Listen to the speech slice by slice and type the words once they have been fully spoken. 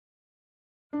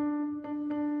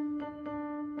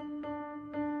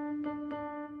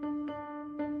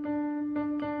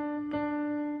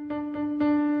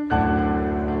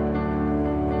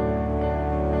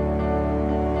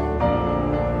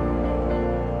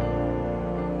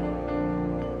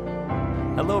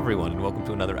Hello, everyone, and welcome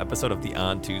to another episode of the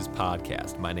On Twos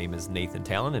podcast. My name is Nathan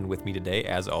Talon, and with me today,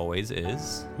 as always,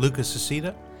 is Luca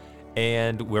Cecita.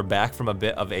 And we're back from a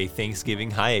bit of a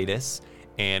Thanksgiving hiatus,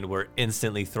 and we're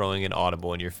instantly throwing an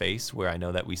audible in your face, where I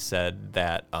know that we said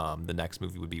that the next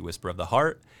movie would be Whisper of the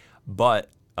Heart,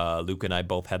 but Luke and I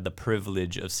both had the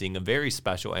privilege of seeing a very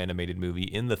special animated movie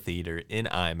in the theater in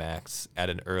IMAX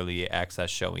at an early access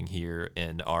showing here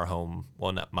in our home,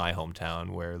 well, not my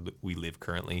hometown, where we live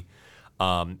currently.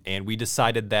 And we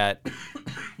decided that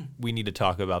we need to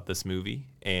talk about this movie,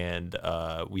 and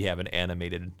we have an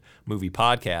animated movie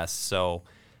podcast. So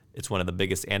it's one of the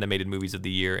biggest animated movies of the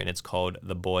year, and it's called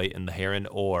The Boy and the Heron,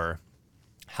 or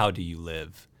How Do You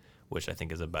Live, which I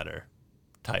think is a better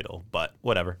title, but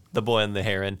whatever. The Boy and the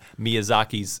Heron,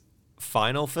 Miyazaki's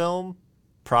final film,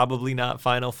 probably not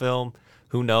final film,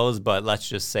 who knows, but let's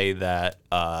just say that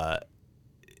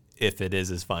if it is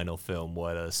his final film,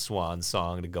 what a swan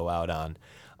song to go out on.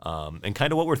 And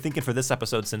kind of what we're thinking for this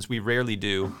episode, since we rarely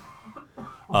do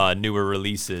newer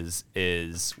releases,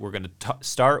 is we're going to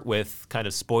start with kind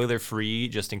of spoiler-free,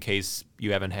 just in case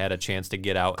you haven't had a chance to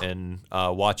get out and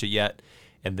watch it yet.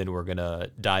 And then we're going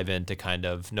to dive into kind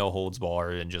of no holds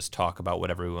barred and just talk about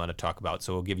whatever we want to talk about.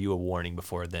 So we'll give you a warning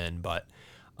before then. But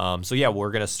so yeah,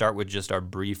 we're going to start with just our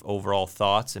brief overall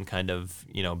thoughts and kind of,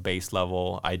 base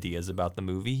level ideas about the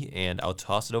movie. And I'll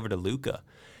toss it over to Luca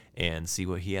and see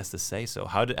what he has to say. So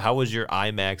how was your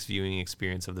IMAX viewing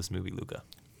experience of this movie, Luca?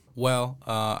 Well,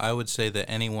 I would say that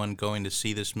anyone going to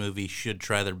see this movie should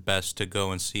try their best to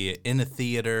go and see it in a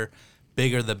theater.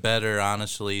 Bigger the better,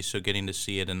 honestly, so getting to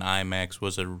see it in IMAX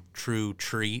was a true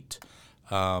treat.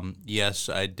 Yes,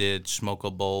 I did smoke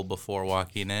a bowl before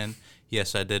walking in.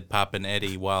 Yes, I did pop an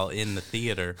Eddie while in the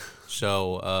theater.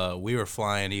 So we were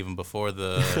flying even before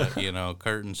the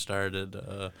curtain started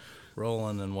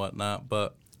rolling and whatnot.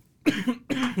 But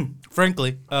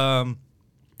frankly, I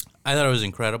thought it was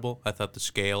incredible. I thought the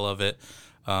scale of it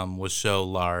was so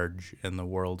large and the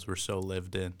worlds were so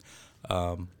lived in.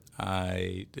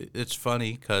 It's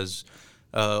funny because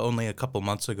only a couple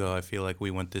months ago, I feel like we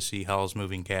went to see Howl's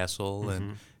Moving Castle,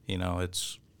 and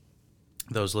it's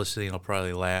those listening will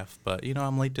probably laugh, but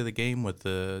I'm late to the game with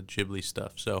the Ghibli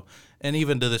stuff. So, and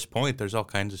even to this point, there's all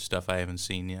kinds of stuff I haven't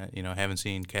seen yet. I haven't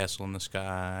seen Castle in the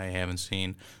Sky, I haven't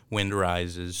seen Wind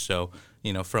Rises. So,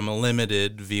 from a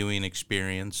limited viewing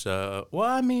experience, you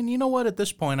know what? At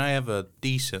this point, I have a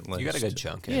decent list. You got a good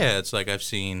chunk. Yeah, it's like I've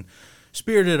seen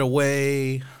Spirited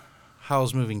Away,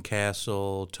 Howl's Moving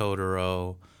Castle,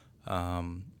 Totoro,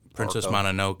 Princess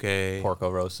Mononoke. Porco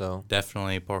Rosso.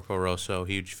 Definitely Porco Rosso,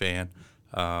 huge fan.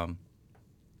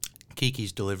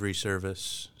 Kiki's Delivery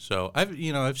Service. So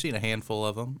I've seen a handful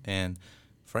of them, and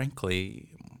frankly,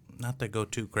 not to go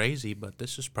too crazy, but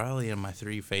this is probably in my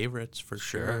three favorites for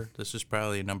sure. This is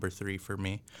probably number 3 for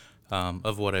me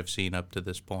of what I've seen up to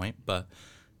this point, but.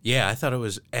 Yeah, I thought it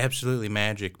was absolutely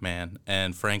magic, man.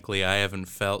 And frankly, I haven't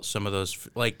felt some of those.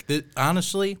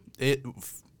 Honestly, it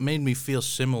made me feel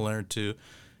similar to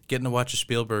getting to watch a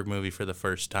Spielberg movie for the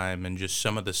first time, and just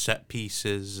some of the set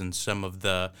pieces and some of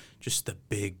the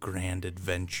big grand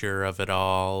adventure of it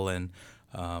all, and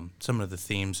some of the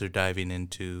themes they're diving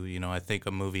into. I think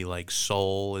a movie like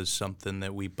Soul is something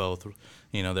that we both,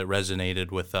 that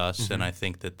resonated with us, and I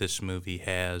think that this movie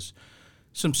has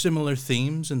some similar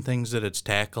themes and things that it's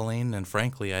tackling, and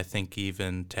frankly, I think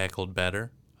even tackled better.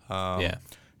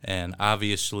 And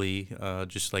obviously,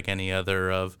 just like any other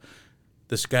of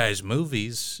this guy's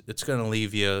movies, it's going to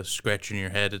leave you scratching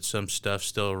your head at some stuff,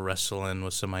 still wrestling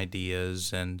with some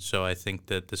ideas, and so I think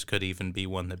that this could even be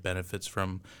one that benefits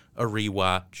from a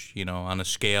rewatch, on a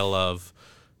scale of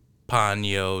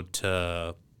Ponyo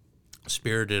to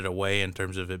Spirited Away in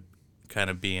terms of it kind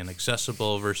of being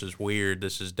accessible versus weird.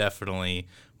 This is definitely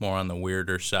more on the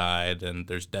weirder side, and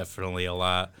there's definitely a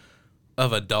lot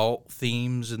of adult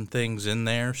themes and things in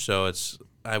there, so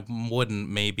I wouldn't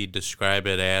maybe describe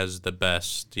it as the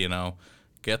best,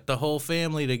 get the whole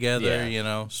family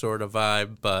together, sort of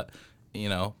vibe, but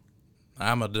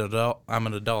I'm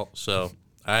an adult, so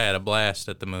I had a blast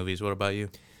at the movies. What about you?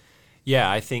 Yeah,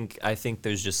 I think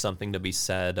there's just something to be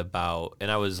said about,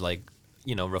 and I was like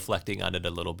reflecting on it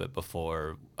a little bit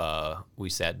before we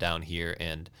sat down here,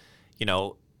 and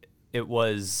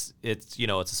it's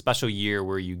a special year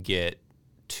where you get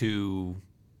two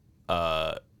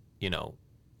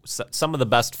some of the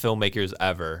best filmmakers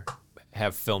ever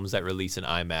have films that release in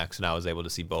IMAX, and I was able to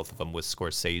see both of them with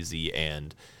Scorsese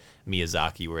and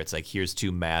Miyazaki, where it's like, here's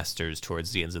two masters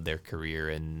towards the ends of their career,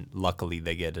 and luckily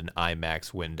they get an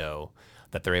IMAX window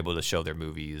that they're able to show their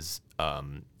movies.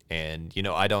 And, you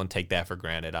know, I don't take that for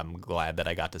granted. I'm glad that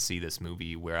I got to see this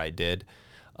movie where I did.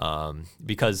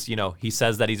 Because, he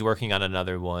says that he's working on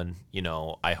another one.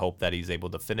 I hope that he's able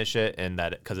to finish it, and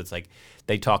that because it's like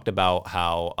they talked about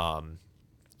how,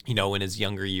 in his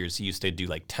younger years, he used to do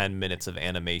like 10 minutes of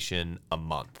animation a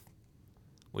month,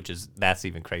 that's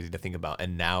even crazy to think about.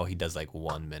 And now he does like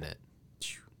 1 minute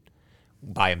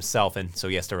by himself. And so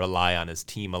he has to rely on his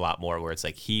team a lot more, where it's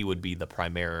like he would be the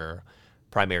primary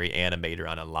animator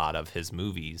on a lot of his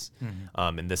movies.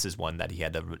 And this is one that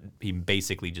he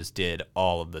basically just did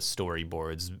all of the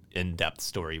storyboards, in-depth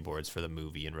storyboards for the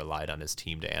movie, and relied on his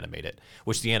team to animate it,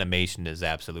 which the animation is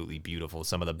absolutely beautiful.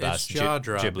 Some of the best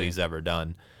Ghibli's ever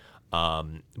done.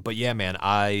 But yeah, man,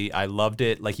 I loved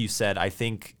it. Like you said, I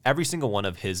think every single one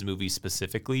of his movies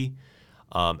specifically,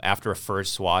 after a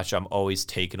first watch, I'm always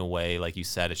taken away. Like you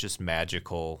said, it's just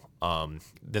magical.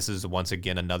 This is once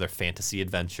again another fantasy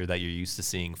adventure that you're used to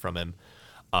seeing from him.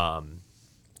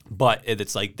 But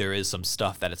it's like there is some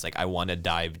stuff that it's like I want to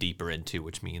dive deeper into,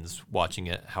 which means watching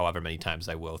it however many times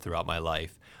I will throughout my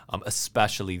life.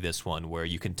 Especially this one, where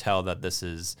you can tell that this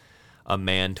is a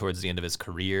man towards the end of his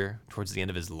career, towards the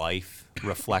end of his life,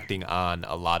 reflecting on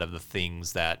a lot of the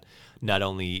things that not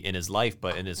only in his life,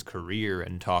 but in his career,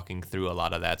 and talking through a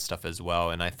lot of that stuff as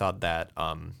well. And I thought that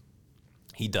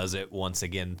he does it once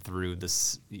again through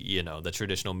this, the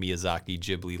traditional Miyazaki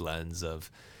Ghibli lens of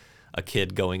a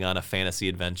kid going on a fantasy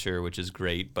adventure, which is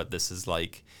great. But this is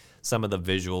like some of the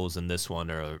visuals in this one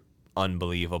are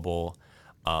unbelievable.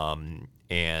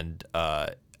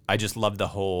 I just love the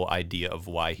whole idea of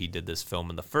why he did this film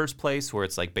in the first place, where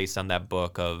it's like based on that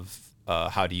book of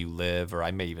How Do You Live, or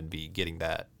I may even be getting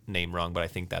that name wrong, but I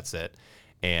think that's it.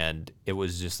 And it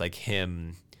was just like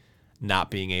him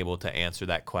not being able to answer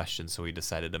that question, so he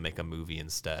decided to make a movie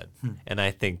instead. And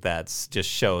I think that's just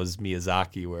shows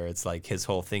Miyazaki, where it's like his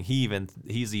whole thing.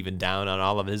 He's even down on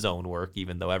all of his own work,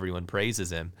 even though everyone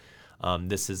praises him.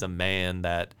 This is a man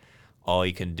that all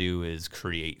he can do is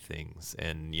create things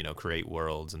and, create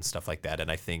worlds and stuff like that.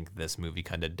 And I think this movie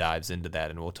kind of dives into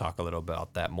that, and we'll talk a little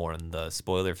about that more in the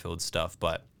spoiler-filled stuff.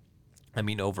 But, I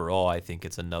mean, overall, I think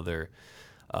it's another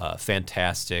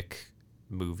fantastic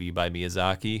movie by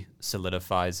Miyazaki.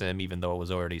 Solidifies him, even though it was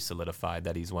already solidified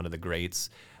that he's one of the greats.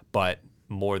 But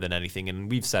more than anything, and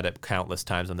we've said it countless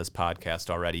times on this podcast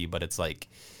already, but it's like,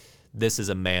 this is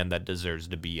a man that deserves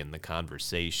to be in the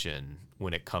conversation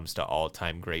when it comes to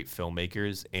all-time great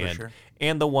filmmakers,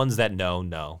 and the ones that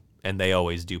know, and they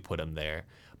always do put him there.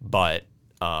 But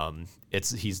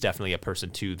he's definitely a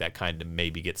person too that kind of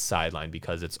maybe gets sidelined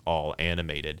because it's all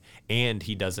animated, and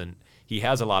he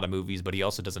has a lot of movies, but he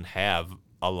also doesn't have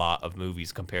a lot of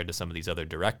movies compared to some of these other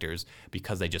directors,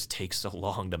 because they just take so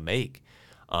long to make.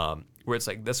 Where it's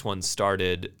like this one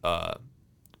started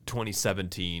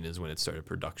 2017 is when it started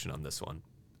production on this one.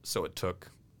 So it took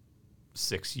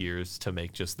 6 years to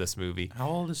make just this movie. How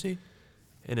old is he?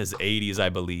 In his 80s, I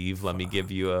believe. Let me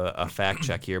give you a fact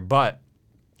check here. But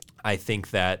I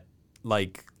think that,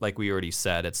 like we already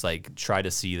said, it's like try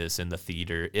to see this in the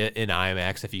theater, in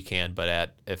IMAX if you can,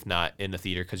 but if not in the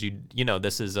theater, because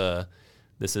this is a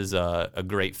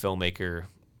great filmmaker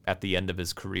at the end of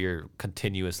his career,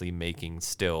 continuously making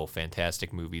still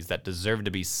fantastic movies that deserve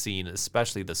to be seen.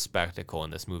 Especially the spectacle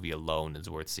in this movie alone is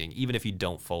worth seeing, even if you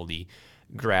don't fully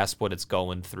grasp what it's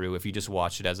going through. If you just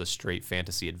watch it as a straight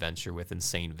fantasy adventure with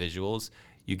insane visuals,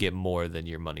 you get more than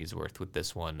your money's worth with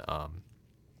this one.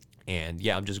 And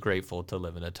yeah, I'm just grateful to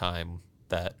live in a time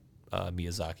that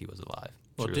Miyazaki was alive.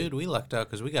 Well, truly. Dude, we lucked out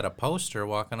because we got a poster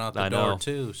walking out the door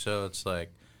too. So it's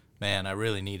like, man, I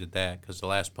really needed that, because the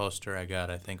last poster I got,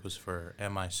 I think, was for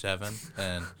MI7,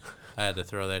 and I had to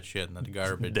throw that shit in the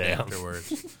garbage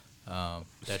afterwards.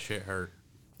 That shit hurt.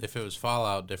 If it was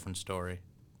Fallout, different story.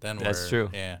 That's true.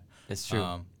 Yeah. It's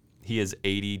true. He is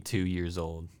 82 years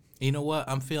old. You know what?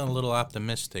 I'm feeling a little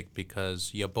optimistic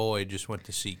because your boy just went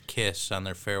to see Kiss on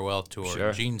their farewell tour.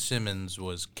 Sure. Gene Simmons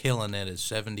was killing it at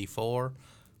 74.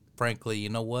 Frankly, you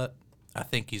know what? I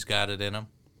think he's got it in him.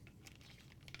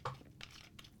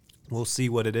 We'll see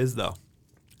what it is, though.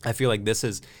 I feel like this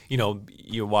is,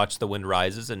 you watch The Wind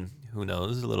Rises, and who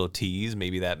knows, a little tease,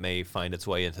 maybe that may find its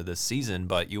way into this season,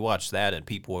 but you watch that and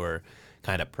people were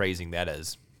kind of praising that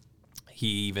as, he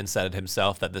even said it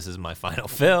himself that this is my final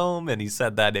film, and he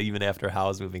said that even after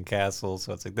Howl's Moving Castle,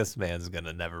 so it's like this man's going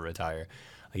to never retire.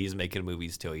 He's making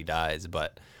movies till he dies,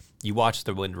 but you watch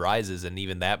The Wind Rises, and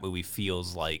even that movie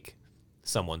feels like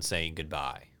someone saying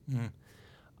goodbye.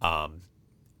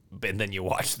 And then you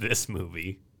watch this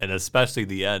movie, and especially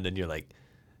the end, and you're like,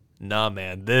 nah,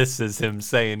 man, this is him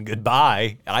saying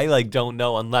goodbye. I don't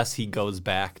know, unless he goes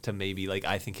back to maybe,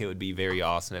 I think it would be very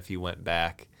awesome if he went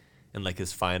back and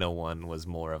his final one was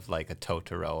more of a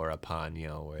Totoro or a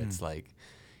Ponyo, where it's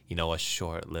a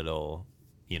short little,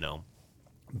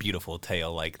 beautiful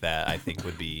tale like that, I think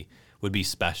would be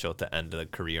special to end a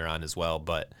career on as well.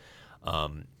 But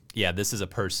yeah, this is a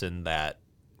person that,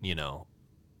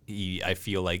 I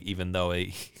feel like even though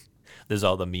there's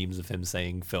all the memes of him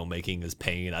saying filmmaking is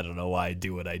pain, I don't know why I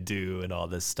do what I do and all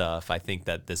this stuff, I think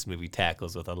that this movie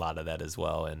tackles with a lot of that as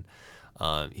well. And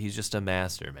he's just a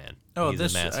master, man. He's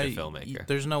a master filmmaker.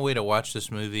 There's no way to watch this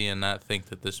movie and not think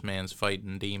that this man's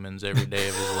fighting demons every day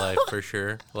of his life, for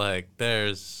sure. Like,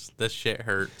 this shit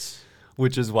hurts.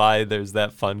 Which is why there's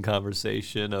that fun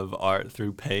conversation of art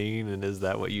through pain, and is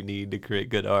that what you need to create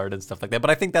good art and stuff like that. But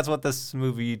I think that's what this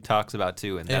movie talks about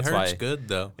too, and that's why it hurts good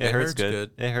though. It hurts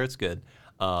good. It hurts good.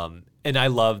 And I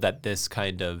love that this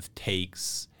kind of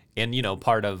takes, and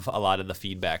part of a lot of the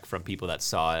feedback from people that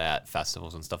saw it at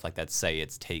festivals and stuff like that say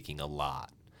it's taking a lot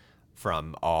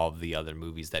from all of the other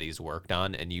movies that he's worked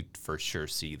on, and you for sure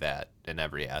see that in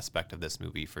every aspect of this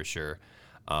movie for sure.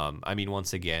 I mean,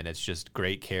 once again, it's just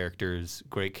great characters,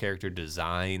 great character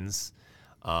designs.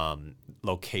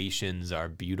 Locations are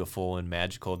beautiful and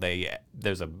magical.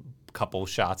 There's a couple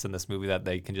shots in this movie that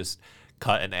they can just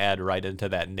cut and add right into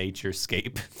that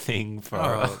naturescape thing.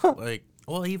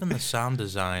 Even the sound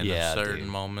design of certain dude.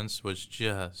 moments was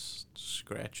just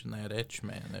scratching that itch,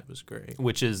 man. It was great.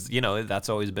 Which is, that's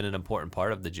always been an important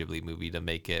part of the Ghibli movie, to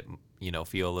make it,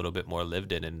 feel a little bit more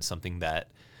lived in, and something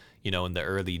that, in the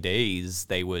early days,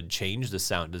 they would change the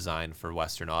sound design for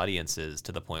Western audiences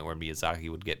to the point where Miyazaki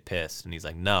would get pissed. And he's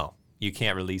like, no, you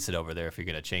can't release it over there if you're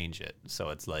going to change it. So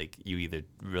it's like, you either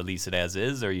release it as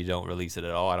is or you don't release it at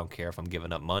all. I don't care if I'm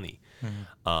giving up money.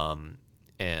 Mm-hmm.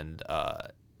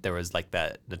 There was like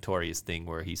that notorious thing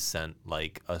where he sent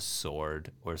like a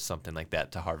sword or something like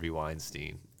that to Harvey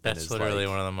Weinstein. That's literally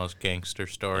one of the most gangster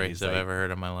stories I've ever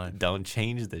heard in my life. Don't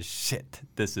change this shit.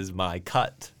 This is my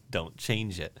cut. Don't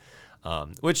change it.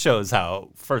 Which shows how,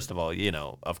 first of all,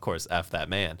 of course, F that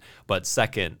man. But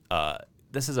second,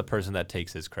 this is a person that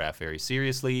takes his craft very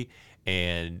seriously,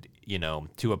 and,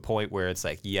 to a point where it's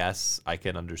like, yes, I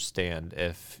can understand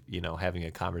if, having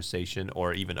a conversation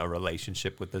or even a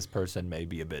relationship with this person may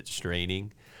be a bit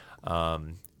straining.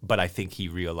 But I think he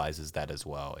realizes that as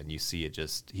well. And you see it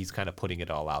he's kind of putting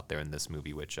it all out there in this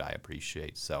movie, which I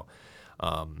appreciate. So,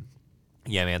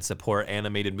 yeah, man, support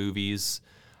animated movies.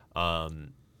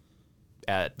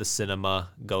 At the cinema,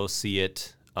 go see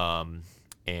it,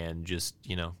 and just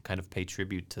kind of pay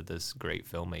tribute to this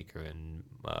great filmmaker, and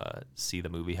see the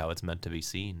movie how it's meant to be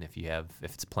seen. If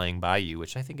it's playing by you,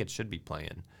 which I think it should be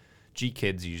playing. G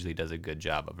Kids usually does a good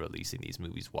job of releasing these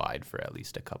movies wide for at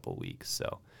least a couple weeks,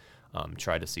 so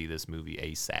try to see this movie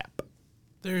ASAP.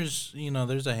 There's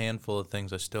a handful of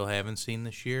things I still haven't seen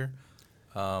this year.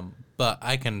 But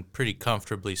I can pretty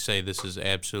comfortably say this is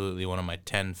absolutely one of my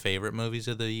 10 favorite movies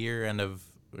of the year, and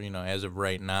as of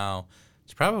right now,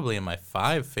 it's probably in my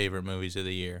 5 favorite movies of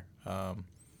the year.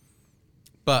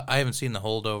 But I haven't seen The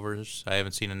Holdovers. I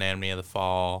haven't seen Anatomy of the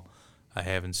Fall. I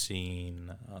haven't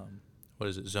seen,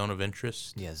 Zone of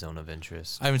Interest? Yeah, Zone of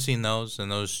Interest. I haven't seen those, and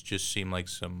those just seem like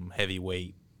some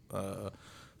heavyweight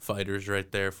fighters right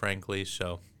there, frankly,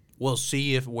 so we'll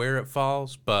see where it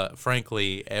falls, but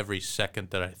frankly, every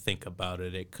second that I think about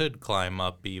it, it could climb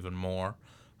up even more.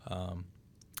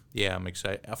 Yeah, I'm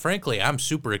excited. Frankly, I'm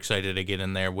super excited to get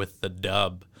in there with the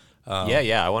dub.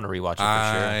 Yeah, I want to rewatch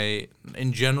it for sure.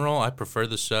 In general, I prefer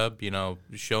the sub.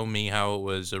 Show me how it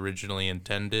was originally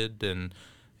intended, and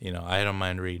I don't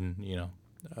mind reading.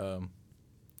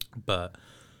 But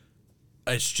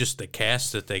it's just the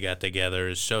cast that they got together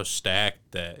is so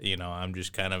stacked that I'm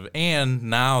just kind of, and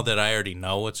now that I already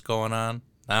know what's going on,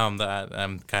 now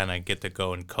I'm kind of get to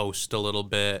go and coast a little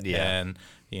bit, and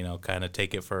kind of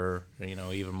take it for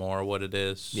even more what it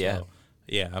is. So,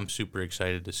 yeah, I'm super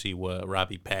excited to see what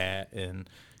Robbie Pat and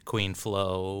Queen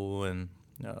Flo and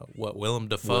what Willem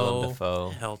Dafoe,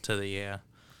 hell to the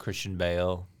Christian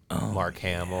Bale, Mark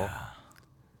Hamill.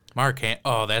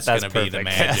 That's going to be the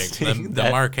magic. The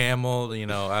Mark Hamill,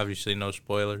 obviously no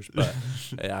spoilers, but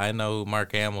I know who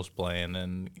Mark Hamill's playing,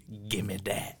 and give me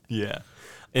that. Yeah.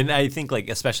 And I think,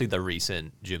 especially the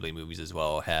recent Ghibli movies as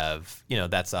well have,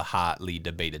 that's a hotly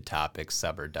debated topic,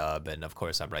 sub or dub. And, of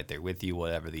course, I'm right there with you.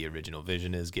 Whatever the original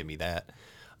vision is, give me that.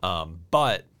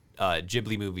 But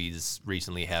Ghibli movies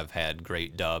recently have had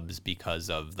great dubs because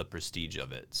of the prestige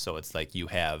of it. So it's like you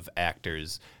have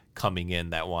actors coming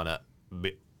in that want to...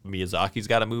 Miyazaki's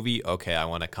got a movie, okay, I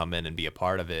want to come in and be a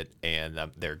part of it, and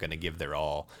they're going to give their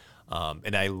all.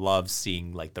 And I love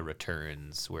seeing the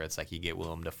returns where it's like you get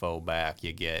Willem Dafoe back,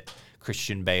 you get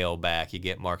Christian Bale back, you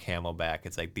get Mark Hamill back.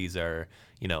 It's like these are,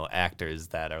 actors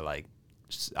that are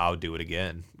I'll do it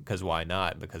again, because why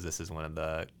not? Because this is one of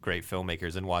the great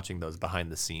filmmakers, and watching those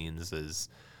behind the scenes is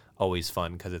always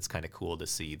fun, because it's kind of cool to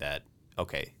see that,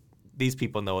 okay, these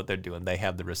people know what they're doing. They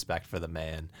have the respect for the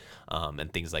man,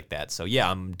 and things like that. So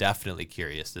yeah, I'm definitely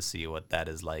curious to see what that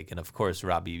is like. And of course,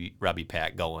 Robbie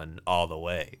Pat going all the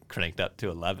way, cranked up to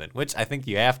 11, which I think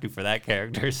you have to for that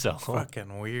character. So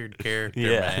Fucking weird character,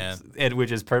 yeah, man. and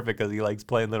which is perfect because he likes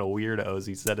playing little weirdos.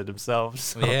 He said it himself.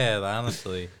 So. Yeah,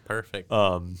 honestly, perfect.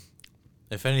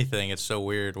 If anything, it's so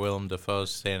weird. Willem Dafoe's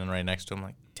standing right next to him,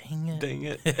 like, dang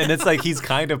it. And it's like he's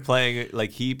kind of playing,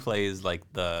 like he plays like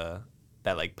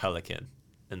that like pelican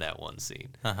in that one scene.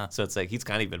 Uh-huh. So it's like he's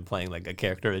kind of been playing like a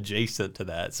character adjacent to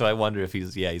that. So I wonder if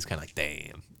he's kind of like,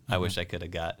 damn, I wish I could have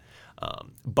got.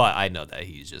 But I know that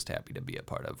he's just happy to be a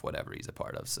part of whatever he's a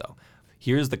part of. So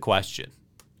here's the question.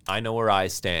 I know where I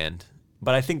stand,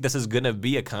 but I think this is going to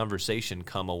be a conversation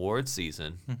come awards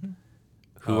season. Mm-hmm.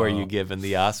 Who are you giving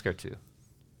the Oscar to?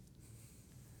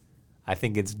 I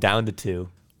think it's down to 2.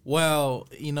 Well,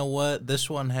 you know what? This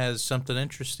one has something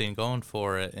interesting going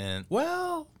for it. And,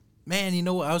 well, man, you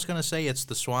know what? I was going to say it's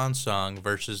the Swan Song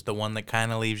versus the one that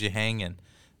kind of leaves you hanging.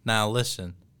 Now,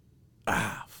 listen.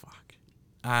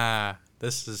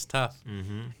 This is tough.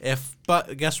 Mm-hmm.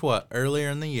 But guess what? Earlier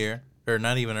in the year, or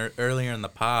not even earlier in the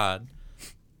pod,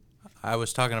 I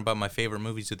was talking about my favorite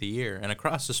movies of the year. And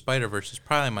Across the Spider-Verse is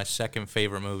probably my second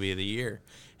favorite movie of the year.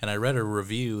 And I read a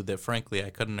review that, frankly, I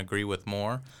couldn't agree with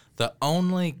more. The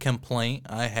only complaint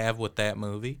I have with that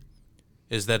movie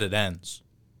is that it ends.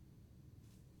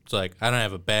 It's like, I don't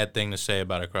have a bad thing to say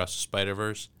about Across the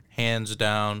Spider-Verse. Hands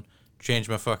down, changed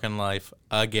my fucking life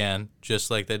again, just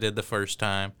like they did the first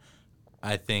time.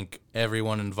 I think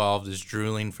everyone involved is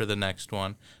drooling for the next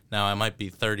one. Now, I might be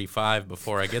 35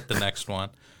 before I get the next one.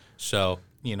 So,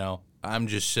 I'm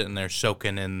just sitting there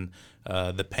soaking in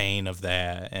the pain of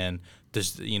that. And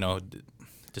does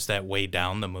that weigh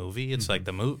down the movie? It's like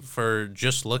the movie, for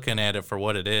just looking at it for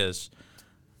what it is.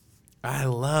 I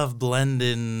love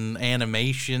blending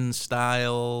animation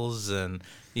styles, and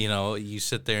you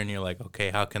sit there and you're like, okay,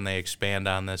 how can they expand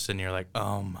on this? And you're like,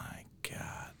 oh my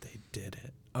God, they did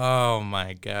it. Oh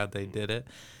my God, they did it.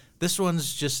 This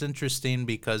one's just interesting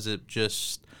because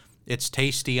it's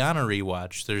tasty on a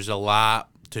rewatch. There's a lot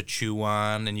to chew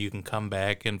on, and you can come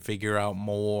back and figure out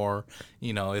more.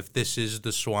 If this is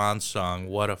the Swan Song,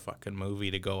 what a fucking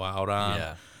movie to go out on.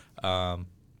 Yeah.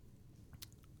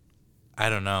 I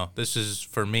don't know. This is,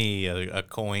 for me, a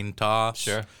coin toss.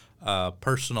 Sure.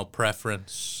 Personal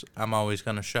preference. I'm always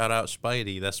going to shout out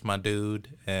Spidey. That's my dude.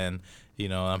 And,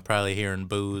 I'm probably hearing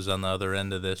boos on the other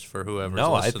end of this for whoever's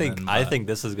listening. I think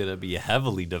this is going to be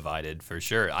heavily divided for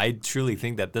sure. I truly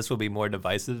think that this will be more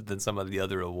divisive than some of the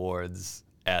other awards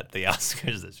at the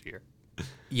Oscars this year.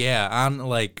 Yeah,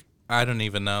 I don't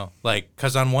even know.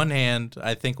 Because on one hand,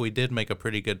 I think we did make a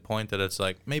pretty good point that it's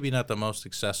maybe not the most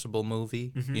accessible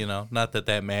movie, not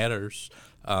that matters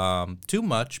too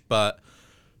much, but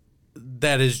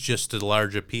that is just a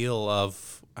large appeal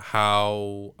of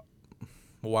how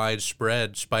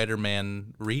widespread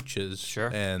Spider-Man reaches. Sure.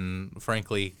 And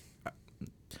frankly,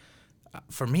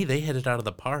 for me, they hit it out of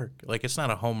the park. It's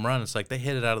not a home run. It's they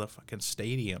hit it out of the fucking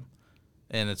stadium.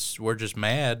 And we're just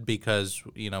mad because,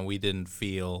 we didn't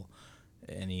feel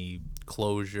any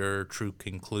closure, true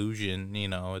conclusion.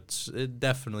 It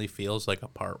definitely feels like a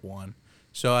part 1.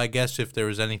 So I guess if there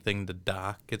was anything to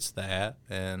dock, it's that,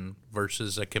 and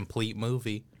versus a complete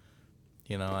movie.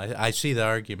 I see the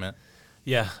argument.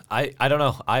 Yeah, I don't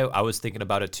know. I was thinking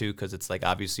about it too, because it's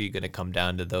obviously going to come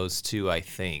down to those two. I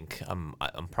think I'm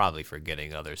probably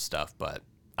forgetting other stuff, but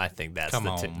I think that's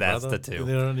the two.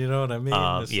 You know what I mean?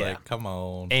 It's come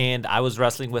on. And I was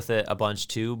wrestling with it a bunch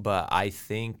too, but I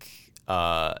think,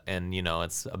 and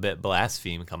it's a bit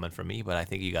blaspheme coming from me, but I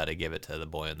think you got to give it to The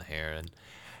Boy and the Heron.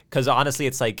 Because honestly,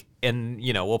 it's and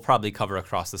we'll probably cover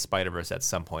Across the Spider-Verse at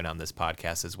some point on this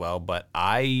podcast as well. But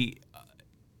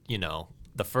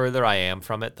the further I am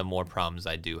from it, the more problems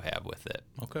I do have with it.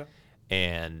 Okay.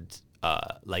 And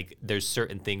there's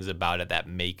certain things about it that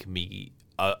make me,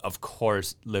 of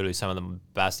course, literally some of the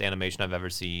best animation I've ever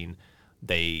seen.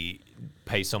 They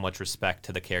pay so much respect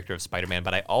to the character of Spider-Man,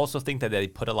 but I also think that they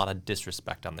put a lot of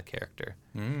disrespect on the character.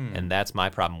 And that's my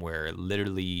problem, where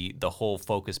literally the whole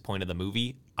focus point of the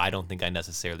movie, I don't think I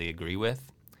necessarily agree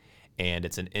with. And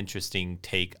it's an interesting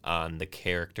take on the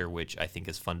character, which I think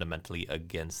is fundamentally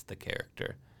against the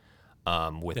character.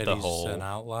 With that the he's whole an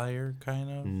outlier,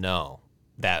 kind of? No.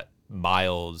 That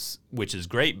Miles, which is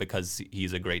great because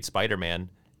he's a great Spider-Man,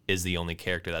 is the only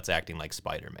character that's acting like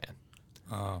Spider-Man.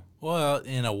 Well,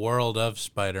 in a world of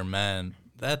Spider-Man,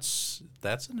 That's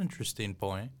an interesting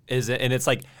point. Is it? And it's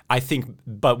like, I think,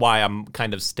 but why I'm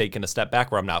kind of taking a step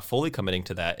back where I'm not fully committing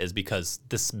to that is because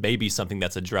this may be something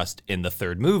that's addressed in the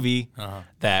third movie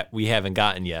that we haven't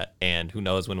gotten yet. And who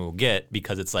knows when we'll get,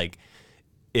 because it's like,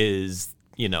 is,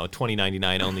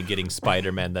 2099 only getting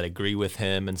Spider-Man that agree with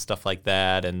him and stuff like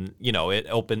that. And,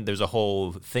 there's a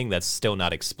whole thing that's still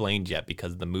not explained yet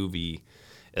because the movie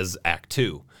is Act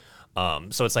 2.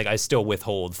 So it's like I still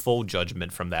withhold full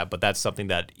judgment from that, but that's something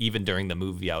that even during the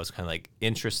movie I was kind of like,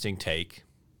 interesting take.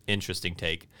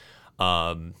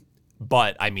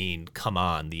 But I mean, come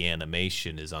on, the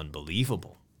animation is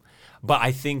unbelievable. But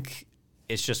I think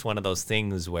it's just one of those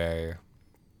things where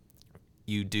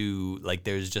you do, like,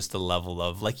 there's just a level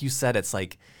of, like you said, it's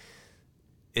like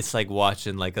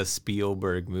watching like a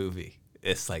Spielberg movie.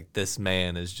 It's like this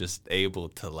man is just able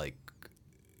to like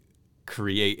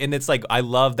create, and it's like I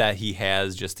love that he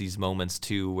has just these moments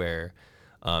too where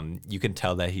you can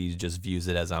tell that he just views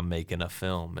it as I'm making a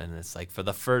film, and it's like for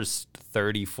the first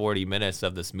 30-40 minutes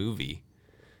of this movie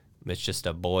it's just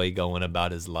a boy going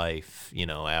about his life,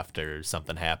 after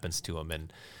something happens to him,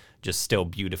 and just still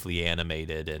beautifully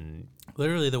animated. And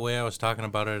literally the way I was talking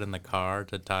about it in the car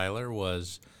to Tyler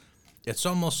was, it's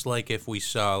almost like if we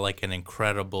saw like an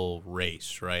incredible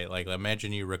race, right? Like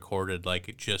imagine you recorded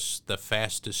like just the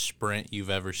fastest sprint you've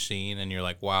ever seen and you're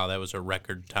like, wow, that was a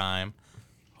record time.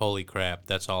 Holy crap,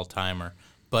 that's all timer.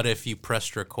 But if you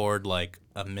pressed record like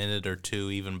a minute or two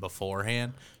even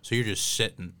beforehand, so you're just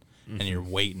sitting and you're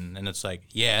waiting, and it's like,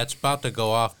 yeah, it's about to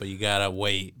go off, but you gotta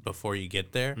wait before you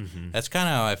get there. That's kind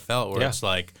of how I felt, where it's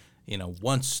like,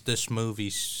 once this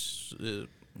movie's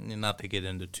not to get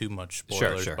into too much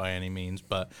spoilers by any means,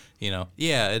 but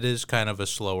it is kind of a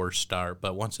slower start,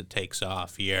 but once it takes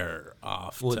off, you're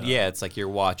off. Well, it's like you're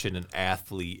watching an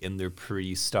athlete in their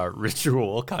pre-start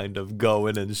ritual, kind of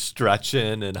going and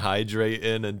stretching and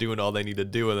hydrating and doing all they need to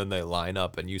do, and then they line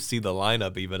up, and you see the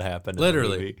lineup even happen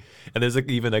literally. In the movie. And there's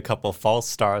even a couple false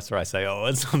starts where I say, oh,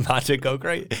 it's about to go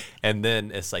great, and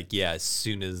then it's like, as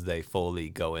soon as they fully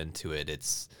go into it,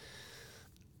 it's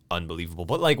unbelievable.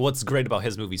 But like what's great about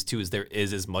his movies too is there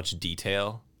is as much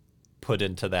detail put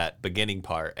into that beginning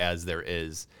part as there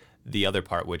is the other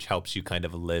part, which helps you kind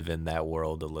of live in that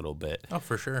world a little bit. Oh,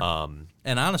 for sure.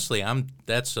 And honestly,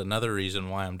 that's another reason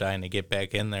why I'm dying to get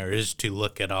back in there, is to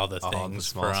look at all the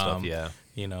things, the small stuff,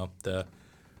 the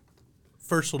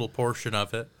first little portion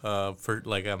of it. For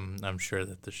like, I'm sure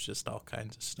that there's just all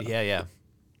kinds of stuff. Yeah.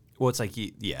 Well, it's like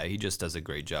he just does a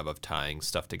great job of tying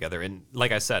stuff together. And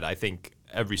like I said, I think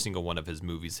every single one of his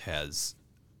movies has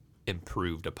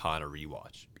improved upon a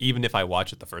rewatch. Even if I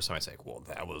watch it the first time, I say, well,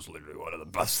 that was literally one of the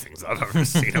best things I've ever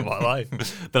seen in my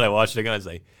life. Then I watch it again, I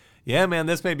say, yeah, man,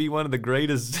 this may be one of the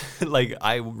greatest. Like,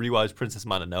 I rewatched Princess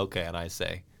Mononoke, and I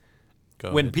say,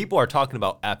 when people are talking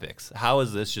about epics, how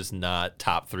is this just not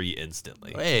top 3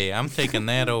 instantly? Hey, I'm taking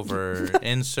that over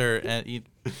insert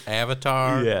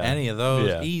Avatar, any of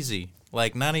those, easy.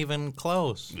 Like, not even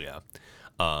close. Yeah.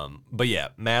 But yeah,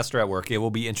 Master at Work. It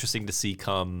will be interesting to see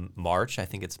come March. I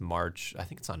think it's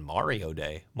on Mario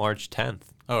Day, March 10th.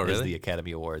 Oh, really? Is the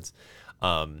Academy Awards.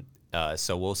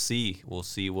 So we'll see. We'll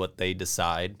see what they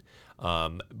decide.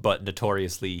 But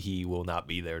notoriously, he will not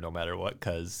be there no matter what,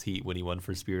 because when he won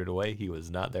for Spirited Away, he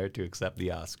was not there to accept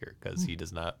the Oscar because he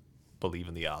does not believe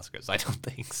in the Oscars. I don't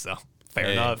think so. Fair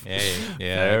enough.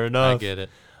 Fair enough. I get it.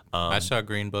 I saw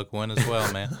Green Book win as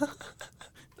well, man.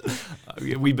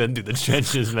 We've been through the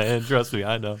trenches, man. Trust me,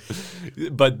 I know.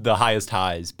 But the highest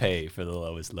highs pay for the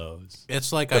lowest lows.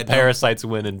 It's like the parasites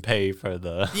win and pay for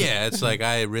the. Yeah, it's like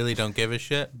I really don't give a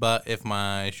shit. But if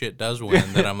my shit does win,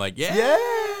 then I'm like, yeah.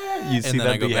 You see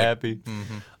them be happy.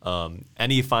 Mm-hmm.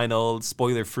 Any final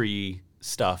spoiler-free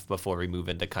stuff before we move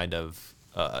into kind of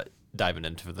diving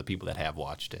into the people that have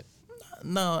watched it?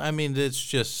 No, I mean, it's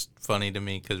just funny to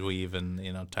me because we even,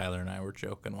 Tyler and I were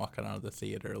joking walking out of the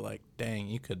theater like, dang,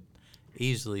 you could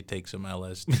easily take some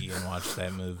LSD and watch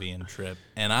that movie and trip.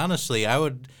 And honestly, I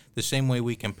would, the same way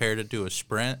we compared it to a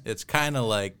Sprint, it's kind of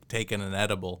like taking an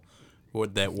edible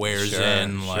that wears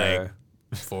in like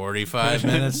 45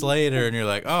 minutes later, and you're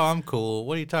like, oh, I'm cool.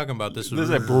 What are you talking about? This is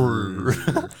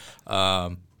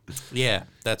yeah,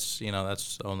 that's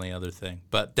the only other thing.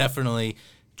 But definitely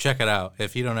check it out.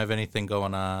 If you don't have anything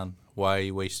going on, why are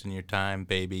you wasting your time,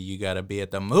 baby? You got to be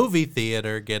at the movie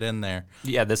theater. Get in there.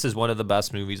 Yeah, this is one of the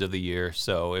best movies of the year.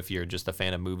 So if you're just a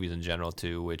fan of movies in general,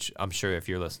 too, which I'm sure if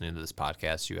you're listening to this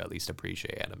podcast, you at least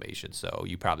appreciate animation. So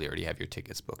you probably already have your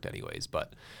tickets booked anyways.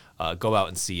 But go out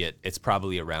and see it. It's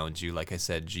probably around you. Like I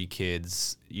said,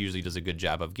 G-Kids usually does a good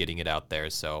job of getting it out there.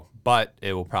 But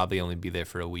it will probably only be there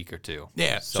for a week or two.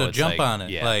 Yeah, so jump on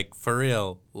it. Yeah. Like, for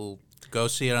real. Go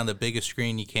see it on the biggest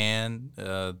screen you can.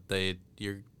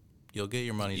 You'll get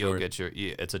your money's worth.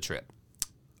 It's a trip.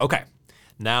 Okay.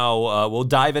 Now, we'll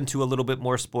dive into a little bit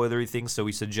more spoilery things, so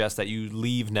we suggest that you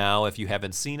leave now if you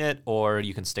haven't seen it, or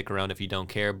you can stick around if you don't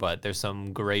care, but there's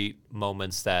some great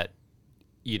moments that,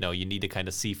 you need to kind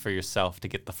of see for yourself to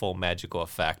get the full magical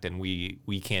effect, and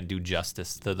we can't do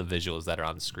justice to the visuals that are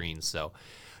on the screen, so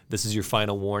this is your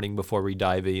final warning before we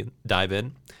dive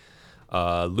in.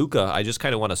 Luca, I just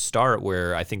kind of want to start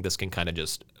where I think this can kind of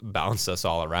just bounce us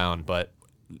all around, but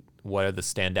what are the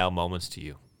standout moments to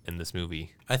you in this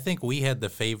movie? I think we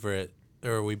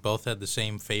both had the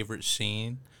same favorite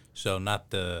scene. So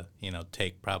not to,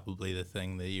 take probably the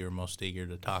thing that you're most eager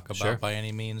to talk about by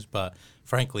any means, but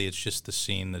frankly, it's just the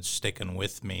scene that's sticking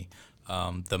with me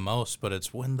the most. But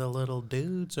it's when the little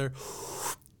dudes are,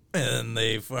 and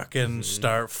they fucking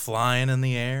start flying in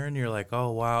the air, and you're like,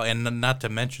 oh wow! And not to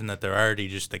mention that they're already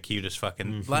just the cutest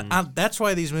fucking. That's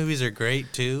why these movies are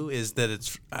great too. Is that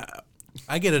it's.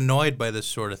 I get annoyed by this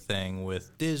sort of thing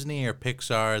with Disney or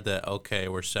Pixar that, okay,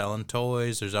 we're selling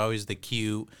toys. There's always the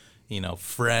cute,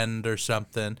 friend or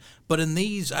something. But in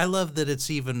these, I love that it's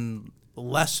even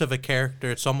less of a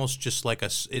character. It's almost just like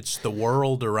it's the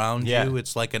world around you.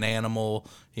 It's like an animal.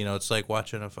 It's like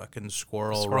watching a fucking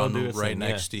squirrel run right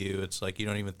next to you. It's like you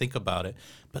don't even think about it.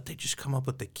 But they just come up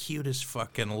with the cutest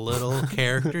fucking little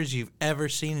characters you've ever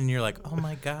seen, and you're like, oh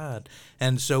my God.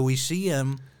 And so we see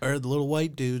them, or the little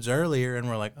white dudes earlier, and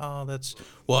we're like, oh, that's...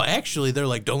 Well, actually, they're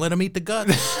like, don't let them eat the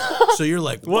guts. So you're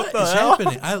like, what is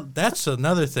happening? That's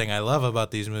another thing I love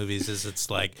about these movies is it's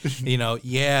like,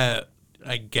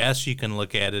 I guess you can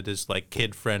look at it as like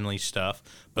kid-friendly stuff,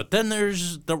 but then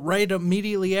there's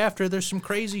immediately after there's some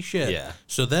crazy shit. Yeah.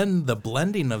 So then the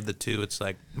blending of the two, it's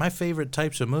like my favorite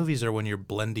types of movies are when you're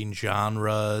blending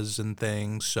genres and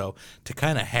things. So to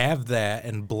kind of have that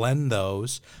and blend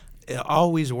those, it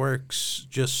always works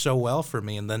just so well for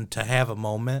me. And then to have a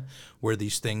moment where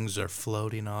these things are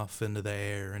floating off into the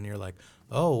air and you're like,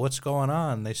 oh, what's going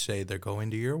on? They say they're going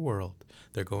to your world.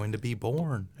 They're going to be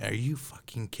born. Are you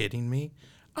fucking kidding me?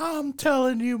 I'm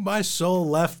telling you, my soul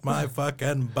left my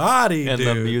fucking body, and dude.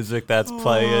 the music that's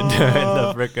playing during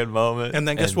the freaking moment. And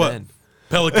then guess what?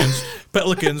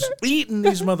 Pelicans eating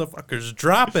these motherfuckers,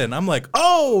 dropping. I'm like,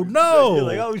 oh, no. You're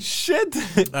like, oh,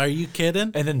 shit. Are you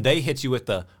kidding? And then they hit you with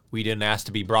we didn't ask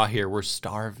to be brought here. We're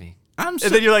starving. And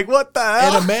then you're like, what the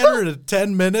hell? In a matter of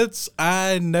 10 minutes,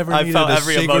 I never needed a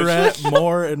cigarette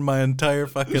more in my entire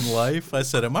fucking life. I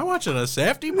said, am I watching a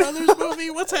Safdie Brothers movie?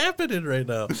 What's happening right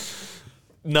now?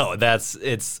 No,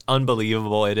 it's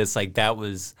unbelievable. It is like that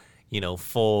was,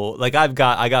 full. Like I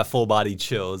got full body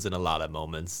chills in a lot of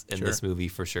moments in this movie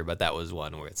for sure. But that was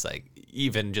one where it's like,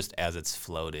 even just as it's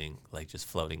floating, like just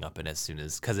floating up, and as soon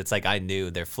as, because it's like I knew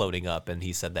they're floating up, and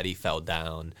he said that he fell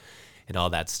down. And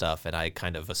all that stuff, and I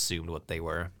kind of assumed what they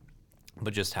were,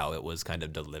 but just how it was kind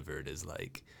of delivered is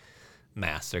like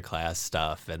masterclass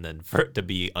stuff. And then for it to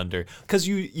be under, because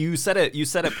you said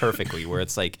it perfectly, where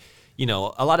it's like, a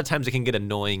lot of times it can get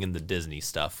annoying in the Disney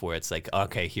stuff, where it's like,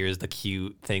 okay, here's the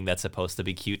cute thing that's supposed to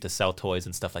be cute to sell toys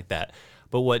and stuff like that.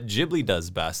 But what Ghibli does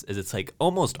best is it's like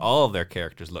almost all of their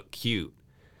characters look cute,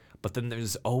 but then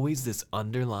there's always this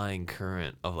underlying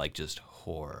current of like just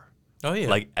horror. Oh yeah,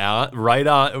 like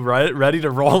ready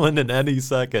to roll in any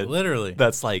second. Literally,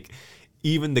 that's like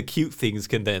even the cute things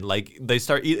can then like they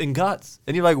start eating guts,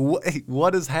 and you're like,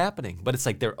 what is happening? But it's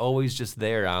like they're always just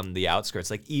there on the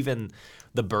outskirts. Like even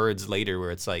the birds later,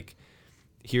 where it's like,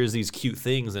 here's these cute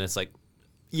things, and it's like,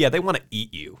 yeah, they want to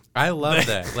eat you. I love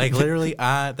that. Like literally,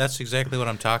 that's exactly what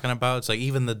I'm talking about. It's like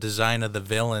even the design of the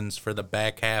villains for the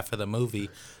back half of the movie.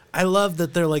 I love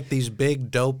that they're like these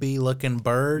big, dopey-looking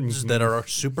birds that are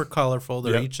super colorful.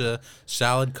 They're each a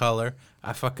solid color.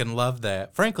 I fucking love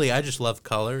that. Frankly, I just love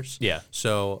colors. Yeah.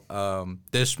 So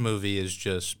this movie is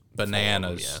just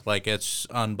bananas. Like, it's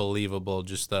unbelievable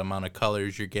just the amount of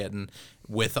colors you're getting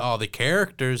with all the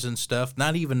characters and stuff,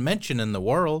 not even mentioning the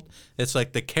world. It's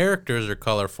like the characters are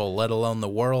colorful, let alone the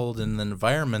world and the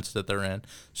environments that they're in.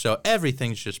 So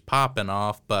everything's just popping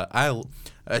off, but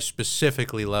I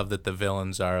specifically love that the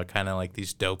villains are kind of like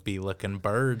these dopey-looking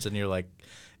birds, and you're like,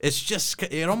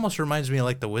 it almost reminds me of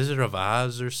like the Wizard of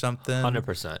Oz or something.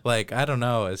 100%. Like, I don't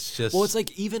know, it's just... Well, it's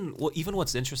like even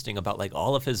what's interesting about like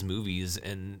all of his movies,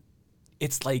 and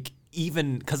it's like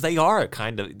even because they are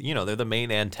kind of, they're the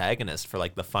main antagonist for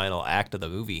like the final act of the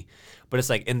movie, but it's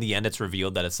like in the end it's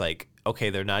revealed that it's like, okay,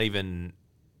 they're not even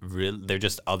real, they're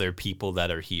just other people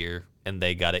that are here, and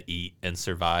they gotta eat and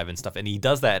survive and stuff. And he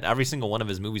does that in every single one of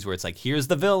his movies, where it's like, here's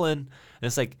the villain, and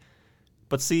it's like,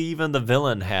 But see, even the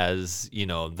villain has,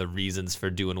 the reasons for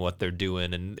doing what they're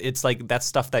doing. And it's like that's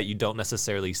stuff that you don't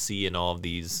necessarily see in all of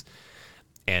these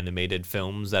animated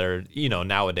films that are,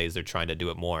 nowadays they're trying to do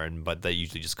it more. But that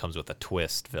usually just comes with a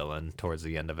twist villain towards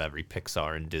the end of every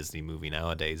Pixar and Disney movie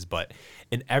nowadays. But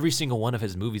in every single one of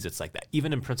his movies, it's like that.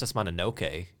 Even in Princess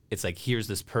Mononoke, it's like, here's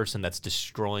this person that's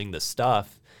destroying the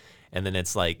stuff. And then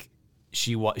it's like,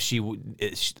 she's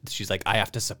like, I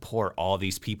have to support all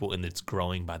these people and it's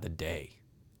growing by the day.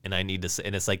 And I need to,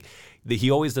 and it's like, he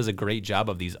always does a great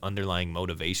job of these underlying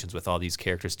motivations with all these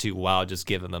characters too, while just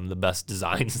giving them the best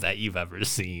designs that you've ever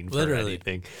seen for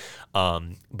anything.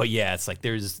 But yeah, it's like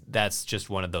that's just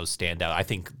one of those standout. I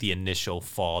think the initial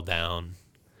fall down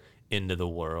into the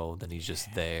world and he's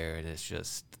just there and it's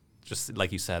just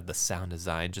like you said, the sound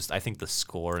design, I think the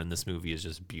score in this movie is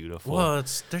just beautiful. Well,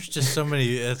 there's just so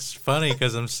many, it's funny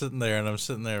because I'm sitting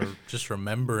there just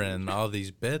remembering all these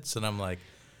bits and I'm like,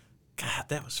 God,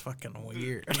 that was fucking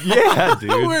weird. Yeah, dude.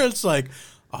 Where it's like,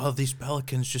 all of these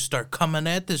pelicans just start coming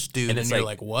at this dude, and you're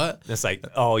like, what? It's like,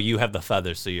 oh, you have the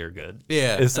feathers, so you're good.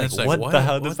 Yeah. It's like, what the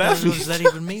hell does that mean? What does that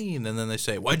even mean? And then they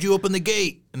say, why'd you open the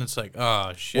gate? And it's like,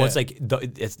 oh, shit. Well, it's like,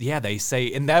 they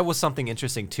say, and that was something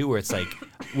interesting, too, where it's like,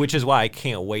 which is why I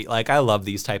can't wait. Like, I love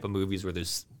these type of movies where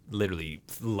there's literally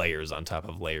layers on top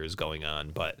of layers going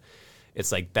on, but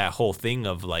it's like that whole thing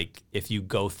of, like, if you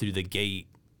go through the gate,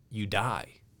 you die.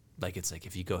 Like, it's like,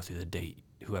 if you go through the gate,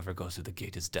 whoever goes through the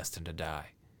gate is destined to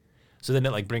die. So then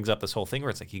it, like, brings up this whole thing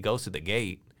where it's like, he goes through the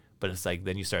gate, but it's like,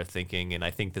 then you start thinking, and I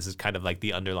think this is kind of like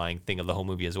the underlying thing of the whole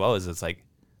movie as well, is it's like,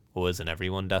 well, isn't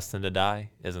everyone destined to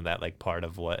die? Isn't that, like, part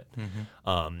of what?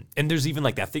 Mm-hmm. And there's even,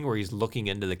 like, that thing where he's looking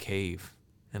into the cave,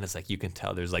 and it's like, you can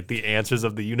tell there's, like, the answers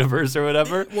of the universe or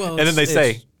whatever. Well, and then they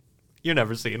say, you're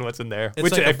never seeing what's in there.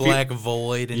 It's like a black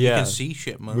void, and you can see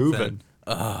shit moving.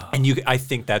 And I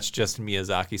think that's just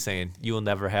Miyazaki saying, you will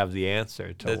never have the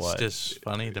answer to what. It's just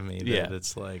funny to me that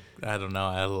it's like, I don't know,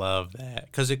 I love that.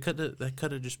 Because that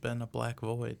could have just been a black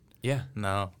void. Yeah.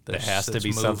 No. There has to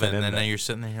be something in there. And then you're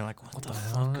sitting there and you're like, what the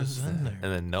fuck is in there?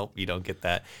 And then, nope, you don't get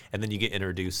that. And then you get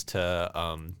introduced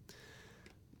to,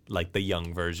 like, the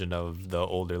young version of the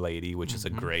older lady, which is a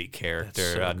great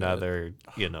character. So another,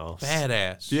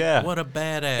 badass. Yeah. What a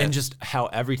badass. And just how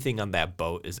everything on that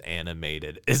boat is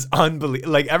animated is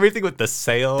unbelievable. Like, everything with the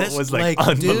sail was, like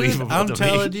unbelievable. Dude, I'm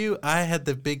telling you, I had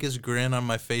the biggest grin on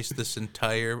my face this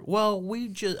entire. Well, we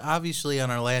just obviously on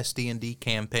our last D&D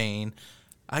campaign,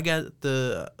 I got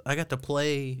to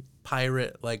play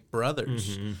pirate like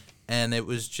brothers. Mm-hmm. And it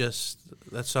was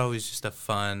that's always just a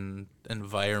fun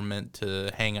environment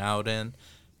to hang out in.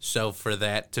 So for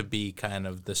that to be kind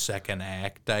of the second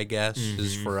act, I guess,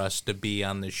 is for us to be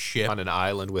on the ship. On an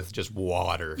island with just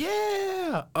water.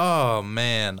 Yeah. Oh,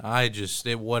 man.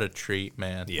 What a treat,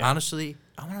 man. Yeah. Honestly,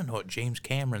 I want to know what James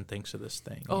Cameron thinks of this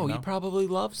thing. Oh, he probably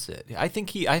loves it. I think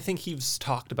he's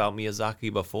talked about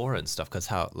Miyazaki before and stuff,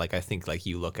 because I think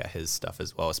you look at his stuff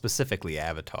as well, specifically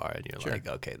Avatar, and you're like,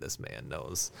 okay, this man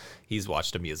knows. He's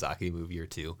watched a Miyazaki movie or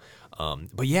two.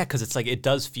 But yeah, because it's like, it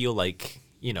does feel like,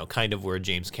 kind of where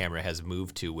James Cameron has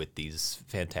moved to with these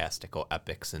fantastical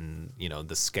epics, and,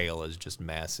 the scale is just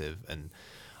massive. And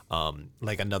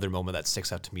like, another moment that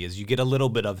sticks out to me is you get a little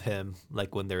bit of him,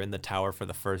 like when they're in the tower for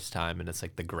the first time, and it's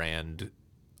like the grand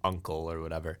uncle or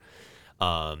whatever,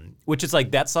 which is like,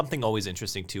 that's something always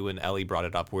interesting too. And Ellie brought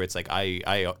it up, where it's like,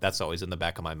 I that's always in the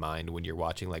back of my mind when you're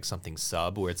watching like something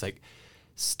sub, where it's like,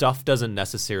 stuff doesn't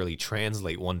necessarily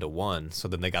translate 1-to-1. So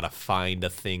then they got to find a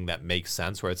thing that makes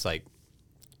sense, where it's like,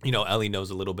 Ellie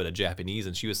knows a little bit of Japanese,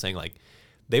 and she was saying, like,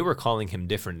 they were calling him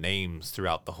different names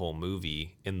throughout the whole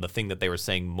movie, and the thing that they were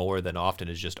saying more than often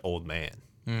is just old man.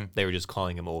 They were just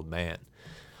calling him old man.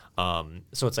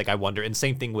 So it's like, I wonder, and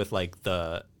same thing with like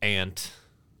the aunt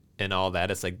and all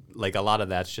that. It's like a lot of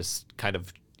that's just kind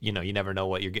of, you never know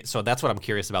what you're getting. So that's what I'm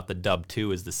curious about the dub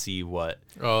too, is to see what.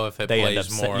 Oh, if it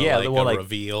plays more like a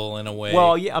reveal in a way.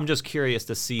 Well, yeah, I'm just curious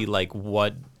to see like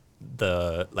what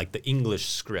the English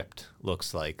script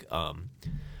looks like.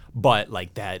 But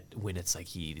like that, when it's like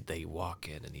they walk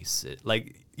in and he sit,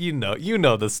 like,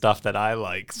 the stuff that I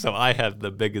like. So I have the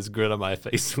biggest grin on my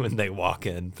face when they walk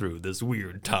in through this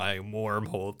weird time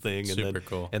wormhole thing. And Super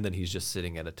cool. And then he's just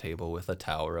sitting at a table with a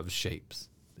tower of shapes.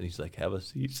 And he's like, have a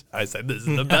seat. I said, this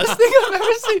is the best thing I've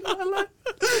ever seen in my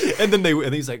life. And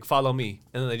then he's like, follow me.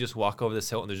 And then they just walk over this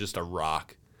hill, and there's just a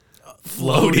rock.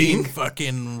 Floating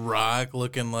fucking rock,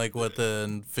 looking like what the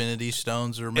Infinity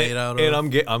Stones are made out of.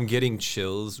 And I'm getting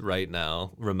chills right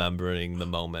now, remembering the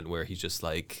moment where he's just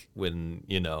like, when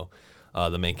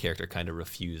the main character kind of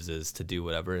refuses to do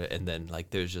whatever, and then like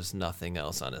there's just nothing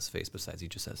else on his face besides he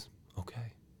just says,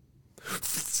 okay.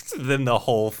 then the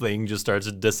whole thing just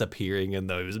starts disappearing and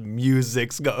those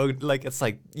music's go like it's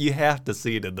like you have to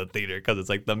see it in the theater because it's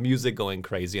like the music going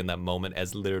crazy in that moment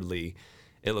as literally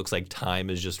it looks like time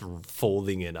is just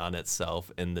folding in on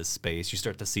itself in this space. You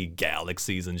start to see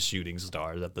galaxies and shooting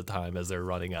stars at the time as they're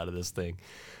running out of this thing.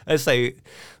 I say,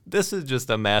 this is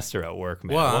just a master at work,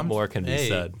 man. What more can be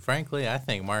said? Frankly, I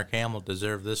think Mark Hamill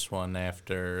deserved this one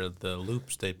after the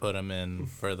loops they put him in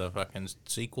for the fucking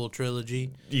sequel trilogy.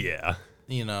 Yeah.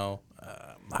 You know,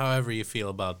 however you feel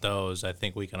about those, I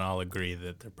think we can all agree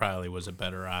that there probably was a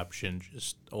better option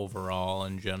just overall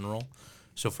in general.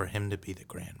 So for him to be the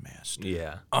Grandmaster.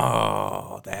 Yeah.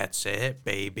 Oh, that's it,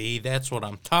 baby. That's what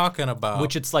I'm talking about.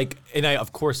 Which it's like, and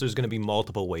of course there's going to be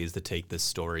multiple ways to take this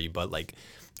story, but like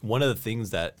one of the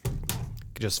things that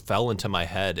just fell into my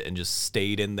head and just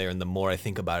stayed in there, and the more I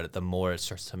think about it, the more it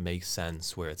starts to make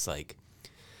sense, where it's like,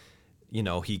 you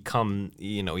know, he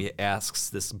asks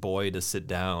this boy to sit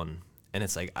down, and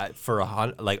it's like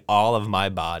like all of my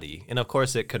body, and of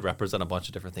course it could represent a bunch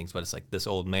of different things, but it's like this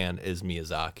old man is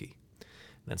Miyazaki.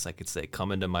 And it's like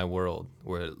come into my world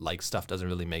where like stuff doesn't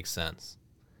really make sense.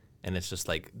 And it's just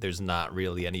like there's not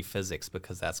really any physics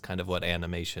because that's kind of what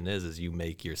animation is you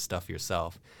make your stuff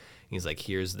yourself. And he's like,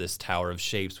 here's this tower of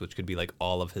shapes, which could be like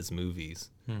all of his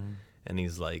movies. Mm-hmm. And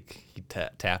he's like, he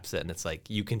taps it and it's like,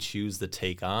 you can choose to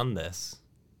take on this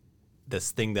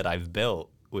thing that I've built,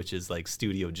 which is like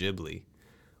Studio Ghibli,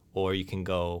 or you can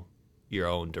go your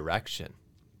own direction.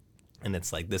 And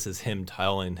it's like, this is him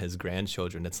telling his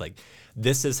grandchildren. It's like,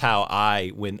 this is how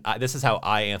I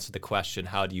answer the question,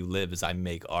 how do you live, is I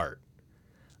make art.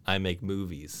 I make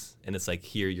movies. And it's like,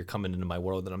 here, you're coming into my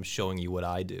world and I'm showing you what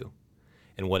I do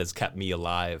and what has kept me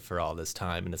alive for all this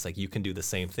time. And it's like, you can do the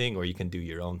same thing or you can do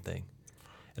your own thing.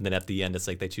 And then at the end, it's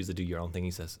like, they choose to do your own thing.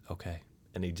 He says, okay.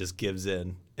 And he just gives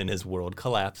in and his world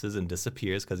collapses and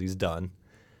disappears because he's done.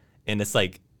 And it's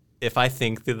like, if I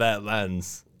think through that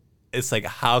lens, it's like,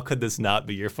 how could this not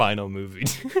be your final movie?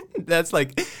 That's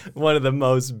like one of the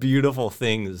most beautiful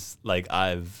things.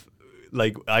 I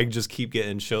just keep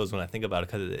getting chills when I think about it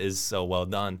because it is so well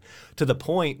done, to the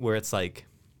point where it's like,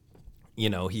 you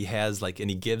know, he has like, and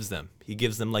he gives them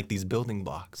like these building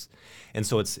blocks. And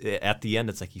so it's at the end,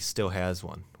 it's like he still has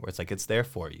one where it's like, it's there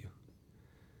for you.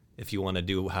 If you want to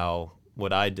do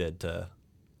what I did to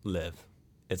live,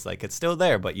 it's like, it's still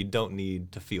there, but you don't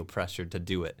need to feel pressured to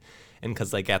do it. And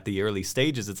because like at the early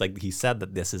stages, it's like he said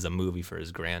that this is a movie for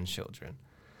his grandchildren.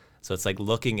 So it's like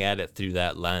looking at it through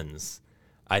that lens,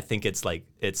 I think it's like,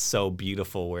 it's so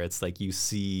beautiful where it's like you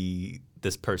see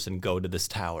this person go to this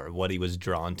tower, what he was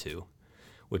drawn to,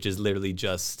 which is literally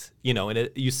just, you know,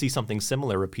 and you see something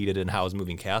similar repeated in Howl's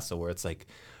Moving Castle where it's like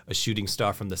a shooting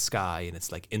star from the sky and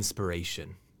it's like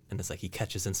inspiration. And it's like he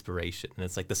catches inspiration. And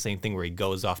it's like the same thing where he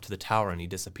goes off to the tower and he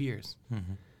disappears.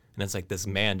 Mm-hmm. And it's like this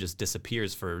man just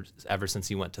disappears ever since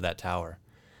he went to that tower.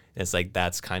 And it's like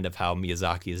that's kind of how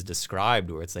Miyazaki is described,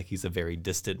 where it's like he's a very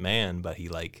distant man, but he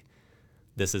like,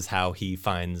 this is how he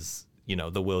finds, you know,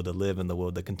 the will to live and the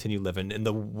will to continue living.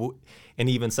 And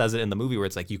he even says it in the movie where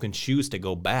it's like you can choose to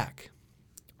go back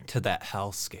to that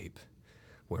hellscape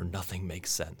where nothing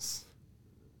makes sense.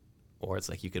 Or it's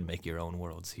like you can make your own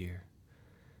worlds here.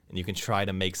 And you can try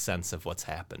to make sense of what's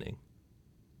happening.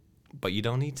 But you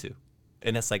don't need to.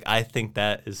 And it's like, I think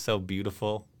that is so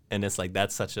beautiful. And it's like,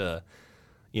 that's such a,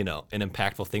 you know, an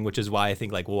impactful thing, which is why I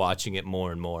think like watching it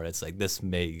more and more, it's like this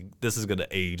is going to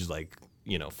age like,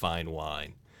 you know, fine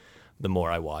wine the more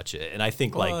I watch it. And I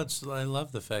think I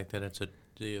love the fact that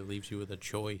it leaves you with a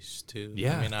choice too.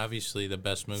 Yeah. I mean, obviously the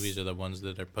best movies are the ones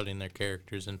that are putting their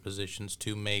characters in positions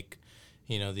to make,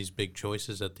 you know, these big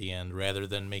choices at the end rather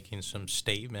than making some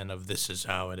statement of this is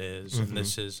how it is. Mm-hmm. And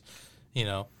this is, you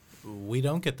know, we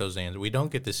don't get those answers. We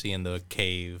don't get to see in the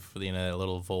cave, you know, that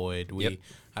little void.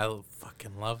 I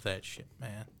fucking love that shit,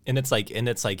 man. And it's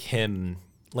like him,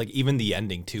 like even the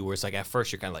ending too, where it's like at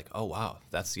first you're kind of like, oh wow,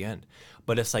 that's the end,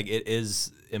 but it's like it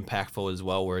is impactful as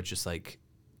well, where it's just like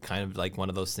kind of like one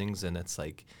of those things, and it's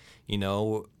like, you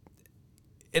know,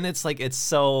 and it's like it's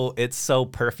so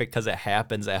perfect because it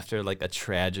happens after like a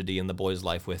tragedy in the boy's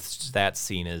life. With that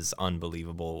scene is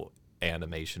unbelievable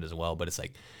animation as well, but it's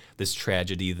like this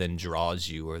tragedy then draws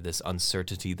you, or this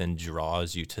uncertainty then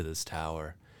draws you to this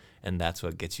tower, and that's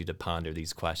what gets you to ponder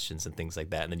these questions and things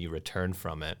like that, and then you return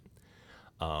from it,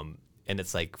 and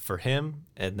it's like for him,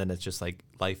 and then it's just like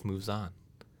life moves on.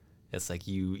 It's like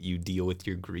you deal with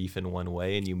your grief in one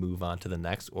way and you move on to the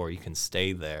next, or you can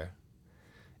stay there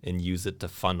and use it to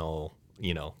funnel,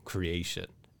 you know, creation.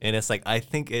 And it's like, I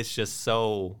think it's just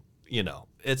so, you know,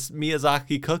 it's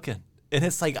Miyazaki cooking. And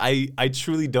it's like, I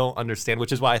truly don't understand,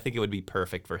 which is why I think it would be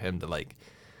perfect for him to like,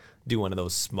 do one of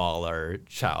those smaller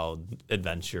child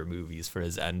adventure movies for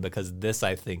his end, because this,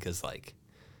 I think, is like,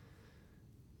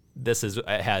 it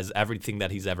has everything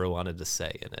that he's ever wanted to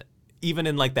say in it. Even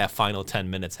in like that final 10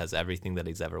 minutes has everything that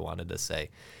he's ever wanted to say.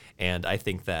 And I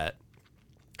think that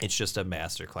it's just a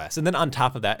masterclass. And then on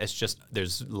top of that, it's just,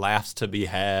 there's laughs to be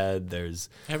had. There's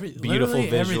beautiful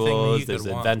visuals. There's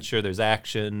adventure. There's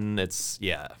action. It's,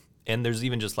 yeah. And there's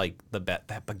even just like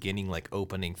that beginning, like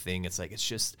opening thing. It's like, it's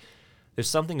just, there's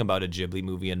something about a Ghibli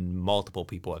movie, and multiple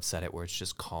people have said it, where it's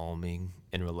just calming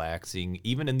and relaxing.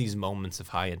 Even in these moments of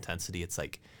high intensity, it's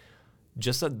like,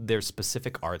 just their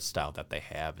specific art style that they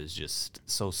have is just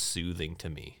so soothing to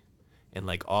me. And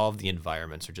like all of the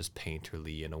environments are just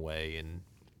painterly in a way. And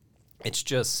it's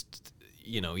just,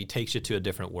 you know, he takes you to a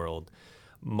different world.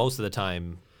 Most of the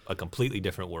time, a completely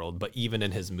different world. But even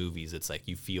in his movies, it's like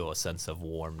you feel a sense of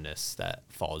warmness that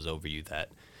falls over you that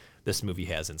this movie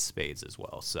has in spades as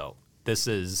well. So this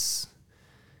is,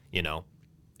 you know,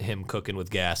 him cooking with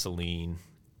gasoline.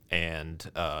 And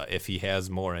if he has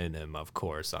more in him, of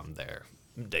course, I'm there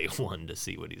day one to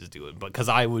see what he's doing. Because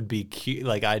I would be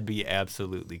I'd be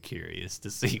absolutely curious to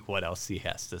see what else he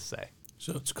has to say.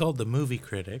 So it's called The Movie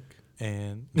Critic,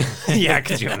 and yeah,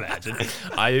 could you imagine?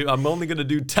 I'm only gonna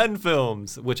do 10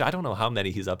 films, which I don't know how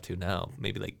many he's up to now.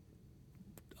 Maybe like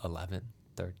 11,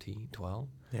 13, 12.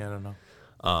 Yeah, I don't know.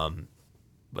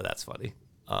 But that's funny.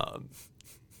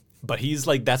 But he's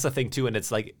like, that's the thing too, and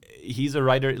it's like he's a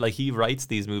writer, like he writes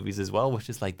these movies as well, which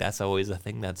is like that's always a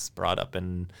thing that's brought up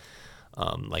in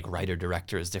like writer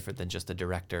director is different than just a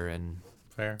director, and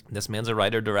fair. This man's a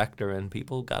writer director, and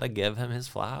people gotta give him his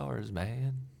flowers,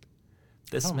 man.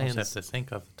 This man have to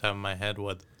think off the top of my head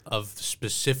what of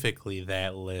specifically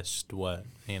that list, what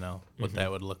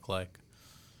that would look like,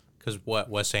 because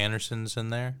Wes Anderson's in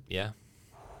there. Yeah,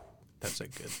 that's a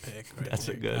good pick. Right that's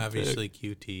there. A good. Obviously,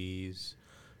 pick. QT's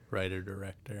writer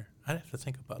director. I'd have to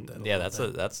think about that. Yeah, that's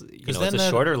it's a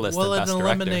shorter list. Well, than it best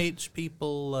eliminates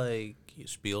people like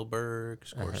Spielberg,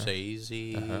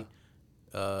 Scorsese.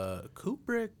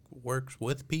 Kubrick works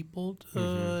with people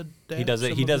to He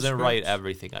doesn't write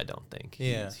everything, I don't think.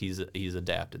 Yeah. He's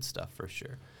adapted stuff for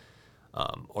sure.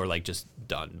 Or like just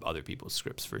done other people's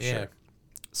scripts for sure.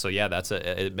 So yeah,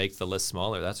 it makes the list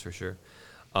smaller, that's for sure.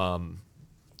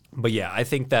 But yeah, I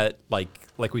think that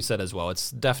like we said as well,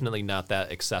 it's definitely not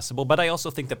that accessible, but I also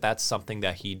think that that's something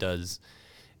that he does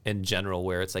in general,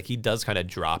 where it's like he does kind of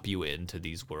drop you into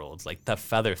these worlds, like the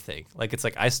feather thing. Like it's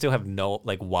like I still have no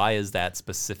why is that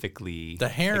specifically? The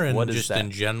Heron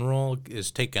in general is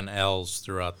taking L's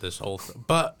throughout this whole thing.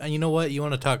 But you know what? You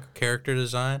want to talk character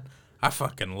design? I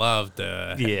fucking love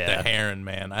the Heron,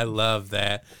 man. I love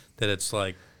that it's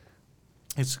like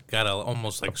it's got to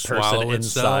almost like swallow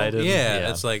itself.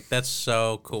 Yeah, it's like that's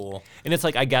so cool. And it's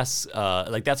like I guess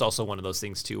like that's also one of those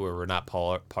things too where we're not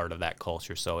part of that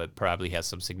culture, so it probably has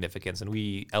some significance. And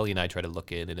Ellie and I try to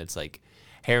look in, and it's like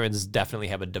herons definitely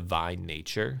have a divine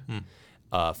nature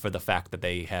for the fact that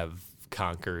they have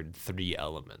conquered 3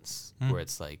 elements, where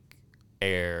it's like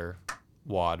air,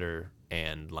 water,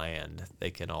 and land.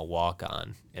 They can all walk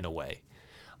on in a way.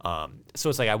 So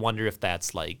it's like I wonder if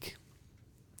that's like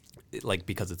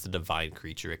because it's a divine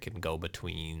creature, it can go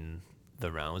between the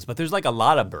realms. But there's like a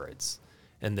lot of birds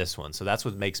in this one, so that's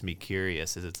what makes me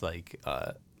curious. Is it's like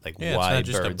why it's not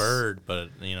just birds? A bird, but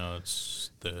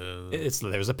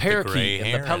there's a parakeet and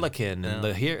heron. The pelican and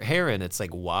the heron. It's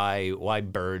like why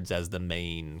birds as the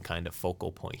main kind of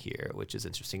focal point here, which is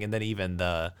interesting. And then even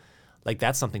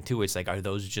that's something too. It's like, are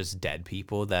those just dead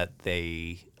people that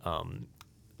they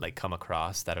come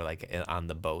across that are like on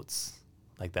the boats?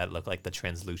 Like that look like the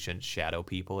translucent shadow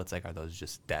people. It's like, are those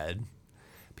just dead?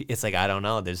 It's like, I don't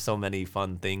know. There's so many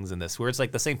fun things in this where it's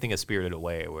like the same thing as Spirited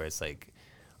Away, where it's like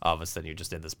all of a sudden you're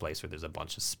just in this place where there's a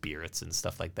bunch of spirits and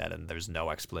stuff like that, and there's no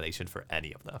explanation for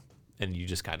any of them. And you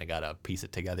just kind of got to piece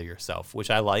it together yourself, which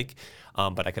I like,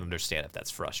 but I can understand if that's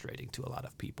frustrating to a lot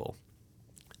of people.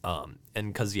 And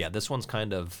because, this one's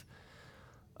kind of,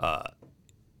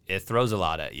 it throws a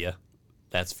lot at you,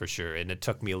 that's for sure. And it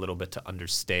took me a little bit to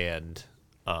understand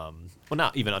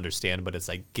not even understand, but it's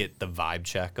like get the vibe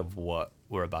check of what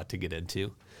we're about to get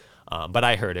into. But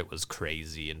I heard it was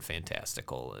crazy and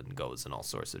fantastical and goes in all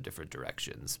sorts of different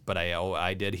directions. But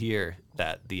I did hear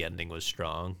that the ending was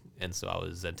strong, and so I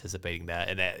was anticipating that.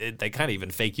 And they kind of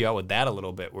even fake you out with that a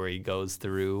little bit, where he goes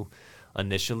through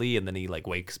initially, and then he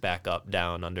wakes back up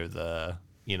down under the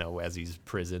as he's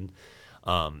prisoned.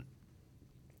 But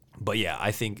yeah,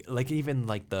 I think even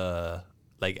the.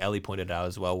 Like Ellie pointed out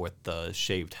as well, with the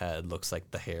shaved head, looks like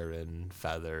the heron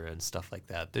feather and stuff like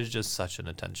that. There's just such an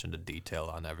attention to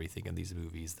detail on everything in these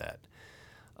movies that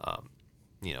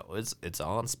you know, it's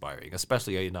all inspiring,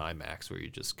 especially in IMAX where you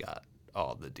just got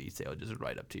all the detail just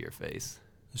right up to your face.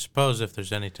 I suppose if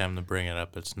there's any time to bring it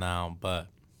up, it's now, but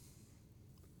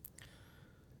I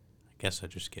guess I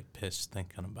just get pissed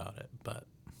thinking about it. But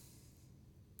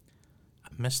I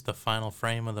missed the final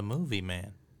frame of the movie,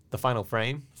 man. The final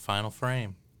frame? Final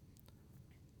frame.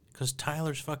 Because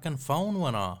Tyler's fucking phone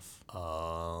went off.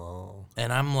 Oh.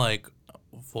 And I'm like,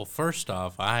 well, first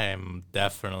off, I am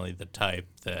definitely the type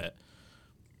that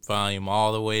volume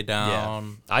all the way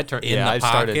down. Yeah. I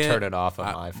started turning off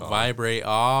on my phone. Vibrate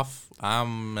off.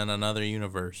 I'm in another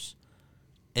universe.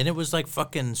 And it was like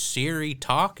fucking Siri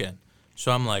talking.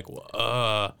 So I'm like,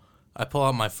 I pull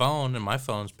out my phone, and my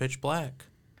phone's pitch black.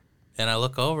 And I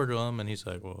look over to him, and he's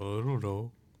like, well, I don't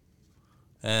know.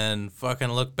 And fucking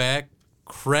look back.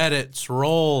 Credits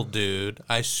roll, dude.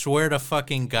 I swear to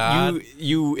fucking God.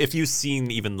 If you've seen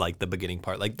even like the beginning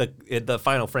part, like the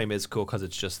final frame is cool because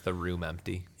it's just the room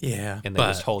empty. Yeah, and they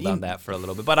just hold on that for a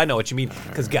little bit. But I know what you mean,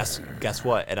 because guess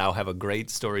what? And I'll have a great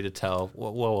story to tell.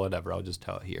 Well, whatever. I'll just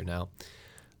tell it here now.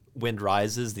 Wind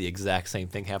Rises, the exact same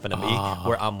thing happened to me,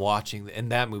 where I'm watching,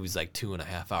 and that movie's like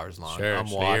 2.5 hours long. Sure, I'm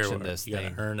watching this you thing. You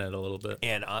gotta earn it a little bit.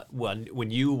 And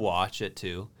when you watch it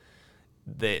too,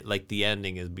 the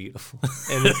ending is beautiful,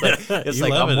 and it's you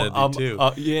like love I'm too.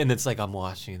 Yeah, and it's like I'm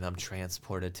watching and I'm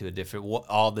transported to a different.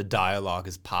 All the dialogue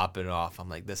is popping off. I'm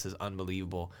like, this is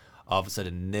unbelievable. All of a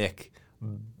sudden, Nick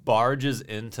barges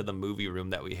into the movie room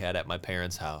that we had at my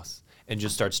parents' house and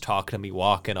just starts talking to me,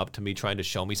 walking up to me, trying to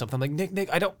show me something. I'm like,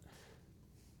 Nick, I don't.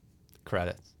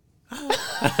 Credits.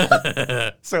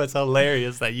 So it's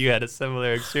hilarious that you had a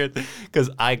similar experience, because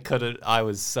I couldn't. I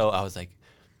was like.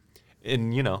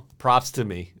 And, you know, props to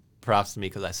me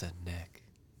because I said, Nick.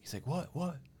 He's like, what?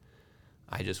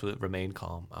 I just remained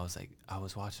calm. I was like, I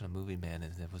was watching a movie, man,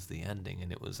 and it was the ending,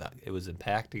 and it was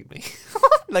impacting me.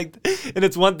 Like, and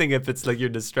it's one thing if it's like you're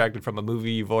distracted from a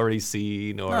movie you've already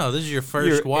seen, or no, this is your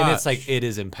first watch, and it's like it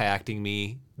is impacting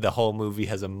me. The whole movie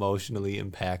has emotionally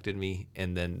impacted me,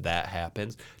 and then that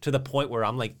happens to the point where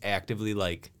I'm like actively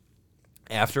like,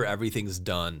 after everything's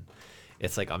done,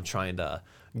 it's like I'm trying to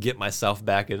get myself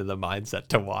back into the mindset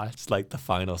to watch like the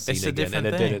final scene it's again, and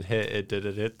it thing.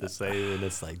 didn't hit the same, and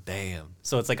it's like, damn.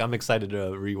 So it's like I'm excited to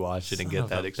rewatch it and get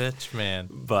that bitch, man.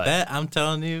 But that, I'm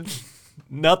telling you,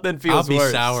 nothing feels I'll be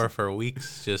worse. sour for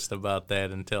weeks just about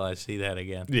that until I see that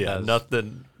again. Yeah,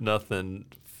 nothing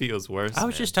feels worse. I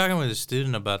was just talking with a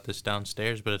student about this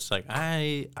downstairs, but it's like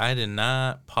I did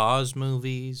not pause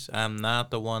movies. I'm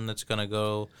not the one that's gonna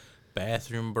go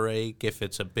bathroom break if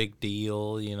it's a big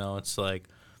deal. You know, it's like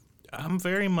I'm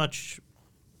very much,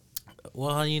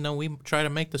 well, you know, we try to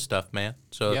make the stuff, man.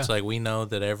 So it's like we know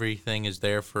that everything is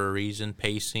there for a reason.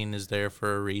 Pacing is there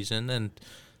for a reason. And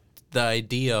the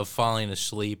idea of falling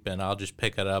asleep and I'll just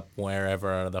pick it up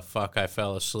wherever the fuck I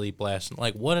fell asleep last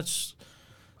night. Like,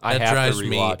 that drives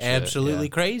me absolutely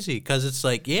crazy, because it's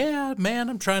like, yeah, man,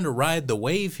 I'm trying to ride the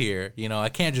wave here. You know, I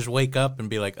can't just wake up and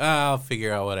be like, I'll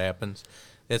figure out what happens.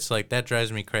 It's like, that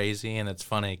drives me crazy, and it's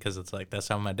funny because it's like, that's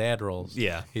how my dad rolls.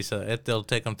 Yeah. He said it'll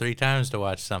take him 3 times to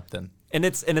watch something. And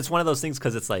it's one of those things,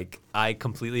 because it's like, I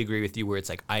completely agree with you, where it's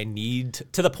like I need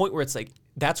to the point where it's like,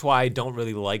 that's why I don't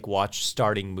really like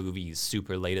starting movies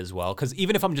super late as well, because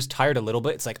even if I'm just tired a little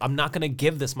bit, it's like I'm not going to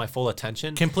give this my full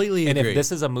attention. Completely and agree. If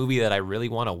this is a movie that I really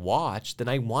want to watch, then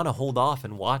I want to hold off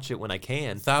and watch it when I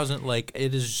can.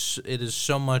 It is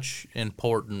so much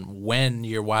important when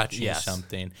you're watching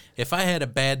something. If I had a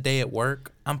bad day at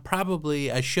work,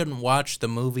 I shouldn't watch the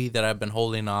movie that I've been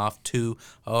holding off to.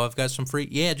 I've got some free.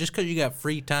 Yeah, just because you got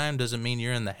free time doesn't mean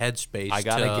you're in the headspace. I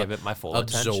gotta give it my full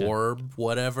attention. Absorb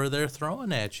whatever they're throwing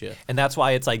at you. And that's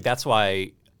why I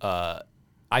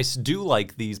do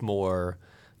like these more,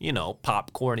 you know,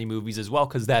 popcorny movies as well,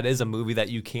 because that is a movie that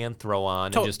you can throw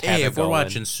on and just have it if going. we're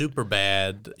watching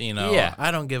Superbad, you know, I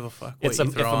don't give a fuck what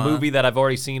if a movie that I've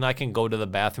already seen, I can go to the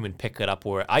bathroom and pick it up,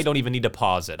 where I don't even need to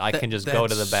pause it. I can just go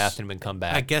to the bathroom and come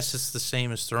back. I guess it's the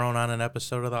same as throwing on an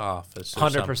episode of The Office.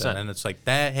 100%. And it's like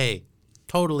that, hey,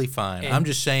 totally fine. I'm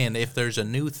just saying, if there's a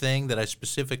new thing that I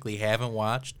specifically haven't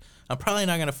watched, I'm probably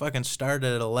not going to fucking start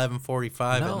at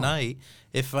 11:45 at night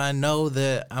if I know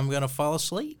that I'm going to fall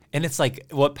asleep. And it's like,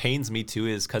 what pains me too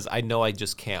is because I know I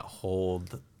just can't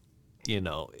hold, you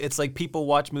know, it's like people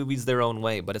watch movies their own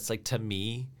way, but it's like, to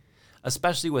me,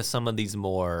 especially with some of these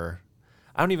more,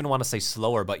 I don't even want to say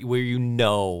slower, but where you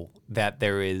know that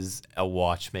there is a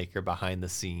watchmaker behind the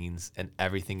scenes and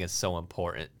everything is so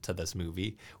important to this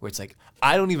movie, where it's like,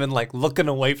 I don't even like looking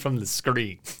away from the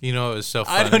screen. You know, it was so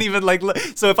funny. I don't even like,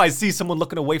 so if I see someone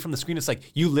looking away from the screen, it's like,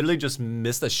 you literally just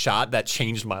missed a shot that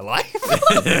changed my life.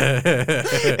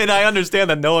 And I understand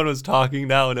that no one was talking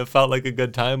now and it felt like a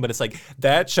good time, but it's like,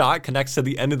 that shot connects to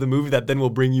the end of the movie that then will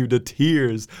bring you to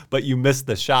tears, but you missed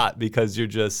the shot because you're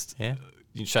just... Yeah.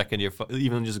 You checking your phone,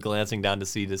 even just glancing down to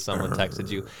see that someone texted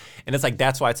you. And it's like,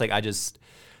 that's why it's like, I just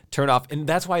turn off. And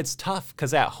that's why it's tough,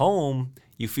 because at home,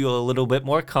 you feel a little bit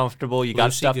more comfortable. You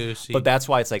got stuff. Loosey-goosey. But that's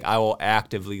why it's like, I will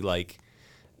actively, like,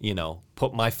 you know,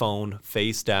 put my phone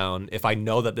face down if I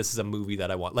know that this is a movie that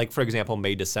I want. Like, for example,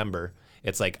 May, December,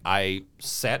 it's like I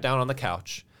sat down on the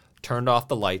couch, turned off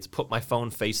the lights, put my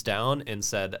phone face down, and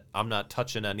said, I'm not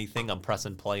touching anything. I'm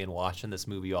pressing play and watching this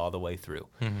movie all the way through.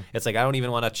 Mm-hmm. It's like, I don't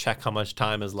even want to check how much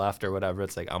time is left or whatever.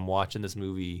 It's like, I'm watching this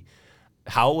movie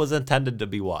how it was intended to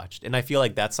be watched. And I feel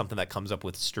like that's something that comes up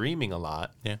with streaming a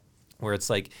lot. Yeah. Where it's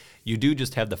like, you do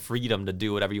just have the freedom to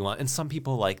do whatever you want. And some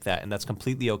people like that, and that's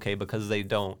completely okay, because they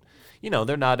don't, you know,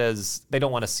 they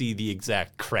don't want to see the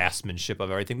exact craftsmanship of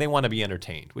everything. They want to be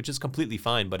entertained, which is completely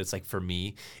fine. But it's like, for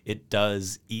me, it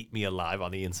does eat me alive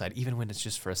on the inside, even when it's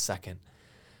just for a second.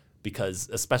 Because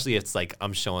especially it's like,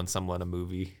 I'm showing someone a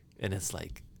movie and it's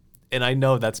like, and I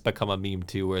know that's become a meme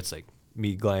too, where it's like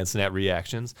me glancing at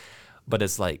reactions, but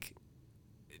it's like,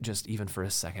 just even for a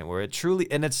second, where it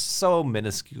truly, and it's so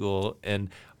minuscule,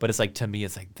 but it's like, to me,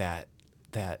 it's like that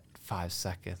 5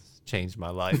 seconds changed my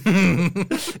life.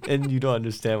 And you don't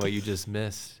understand what you just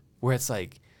missed, where it's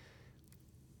like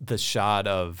the shot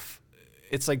of,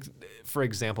 it's like, for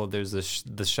example, there's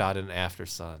the shot in After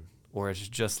Sun where it's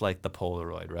just like the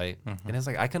Polaroid, right? Mm-hmm. And it's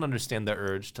like, I can understand the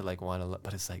urge to like want to,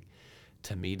 but it's like,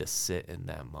 to me, to sit in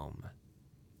that moment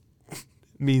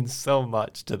means so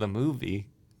much to the movie.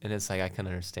 And it's like, I can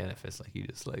understand if it's like, you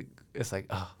just like, it's like,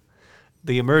 oh,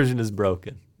 the immersion is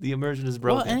broken. The immersion is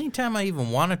broken. Well, anytime I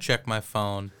even want to check my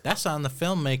phone, that's on the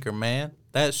filmmaker, man.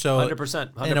 That's so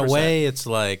 100%. In a way, it's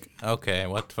like, okay,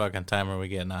 what fucking time are we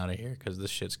getting out of here? Because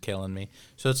this shit's killing me.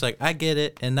 So it's like, I get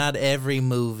it, and not every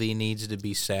movie needs to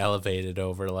be salivated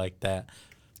over like that.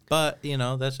 But you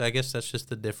know, I guess that's just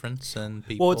the difference in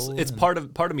people. Well, it's part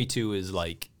of me too is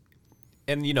like,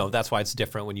 and you know, that's why it's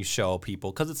different when you show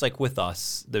people, because it's like with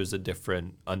us, there's a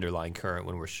different underlying current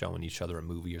when we're showing each other a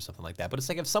movie or something like that. But it's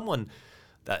like, if someone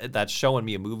that's showing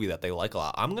me a movie that they like a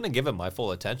lot, I'm gonna give it my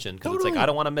full attention, because it's like, I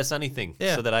don't want to miss anything,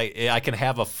 so that I can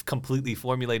have a completely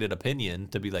formulated opinion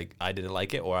to be like, I didn't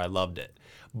like it or I loved it.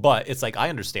 But it's like, I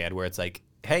understand where it's like,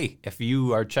 hey, if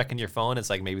you are checking your phone, it's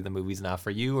like, maybe the movie's not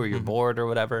for you, or you're bored or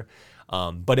whatever.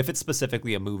 But if it's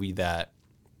specifically a movie that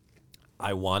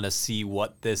I want to see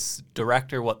what this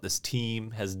director, what this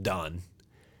team has done,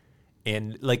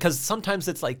 and like, because sometimes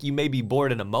it's like, you may be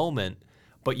bored in a moment,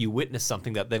 but you witness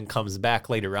something that then comes back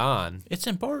later on. It's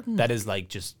important. That is like,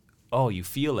 just, oh, you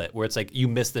feel it. Where it's like, you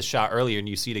missed the shot earlier and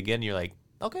you see it again, and you're like,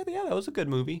 okay, yeah, that was a good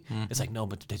movie. Mm-hmm. It's like, no,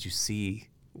 but did you see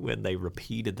when they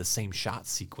repeated the same shot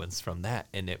sequence from that,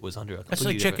 and it was under a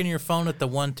completely It's like checking your phone at the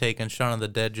one take and Shaun of the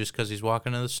Dead just because he's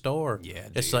walking to the store. Yeah,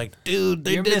 dude. It's like, dude,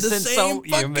 they did the same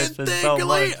fucking thing. So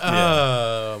much.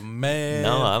 Oh, man.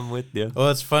 No, I'm with you. Well,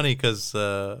 it's funny because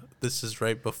this is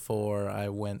right before I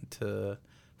went to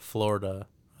Florida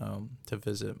to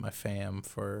visit my fam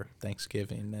for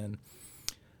Thanksgiving, and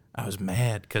I was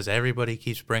mad because everybody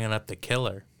keeps bringing up The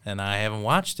Killer, and I haven't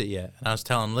watched it yet. And I was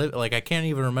telling Liv, like, I can't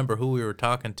even remember who we were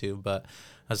talking to, but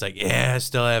I was like, yeah, I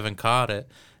still haven't caught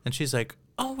it. And she's like,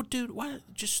 oh, dude, why?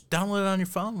 Just download it on your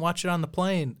phone, watch it on the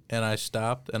plane. And I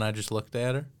stopped, and I just looked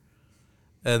at her.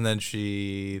 And then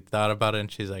she thought about it,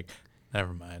 and she's like,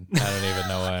 never mind. I don't even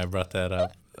know why I brought that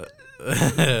up.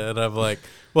 And I'm like,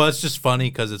 well, it's just funny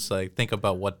because it's like, think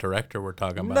about what director we're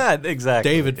talking about. Not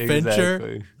exactly. David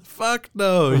Fincher? Fuck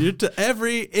no.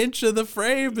 Every inch of the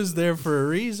frame is there for a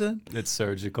reason. It's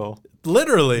surgical.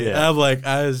 Literally. Yeah. I'm like,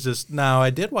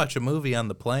 I did watch a movie on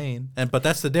the plane, but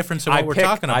that's the difference in what we're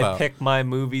talking about. I pick my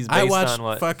movies based on what. I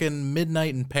watched fucking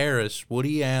Midnight in Paris,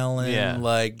 Woody Allen,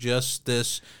 like just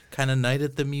this kind of night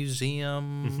at the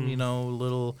museum, you know,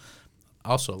 little.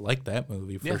 Also like that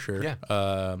movie for sure.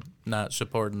 Yeah. Not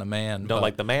supporting the man. Don't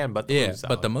like the man, but the movie's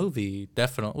but the movie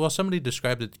definitely. Well, somebody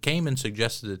described it. Came and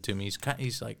suggested it to me.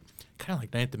 He's like kind of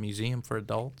like Night at the Museum for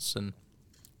adults, and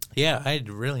yeah, I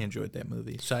really enjoyed that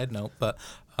movie. Side note, but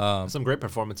some great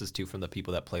performances too from the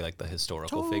people that play like the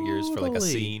historical figures for like a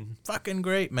scene. Fucking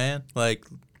great, man. Like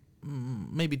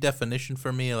maybe definition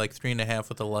for me like 3.5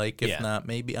 with a like, if not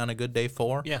maybe on a good day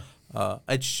 4. Yeah.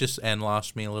 It's just and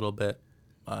lost me a little bit.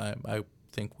 I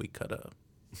think we could have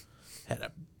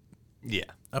had Yeah.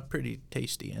 a pretty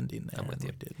tasty ending there. I'm with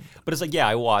you. Didn't. But it's like, yeah,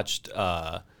 I watched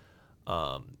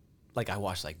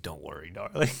like Don't Worry,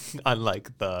 Darling on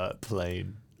like the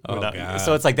plane. Oh, God.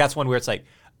 So it's like that's one where it's like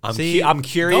I'm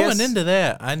curious. Going into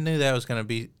that, I knew that was going to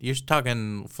be. You're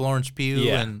talking Florence Pugh,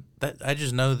 Yeah. and that I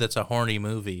just know that's a horny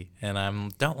movie, and I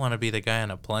don't want to be the guy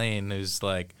on a plane who's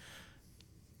like,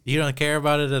 you don't care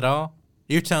about it at all.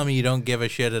 You're telling me you don't give a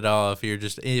shit at all if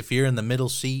you're in the middle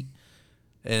seat,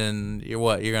 and you're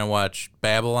gonna watch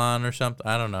Babylon or something?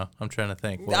 I don't know. I'm trying to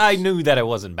think. I knew that it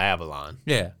wasn't Babylon,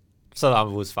 Yeah. so that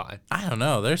was fine. I don't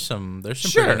know. There's some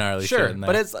pretty gnarly shit in there.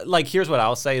 But it's like, here's what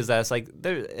I'll say is that it's like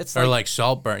or like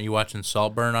Saltburn. You watching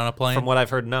Saltburn on a plane? From what I've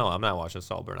heard, no, I'm not watching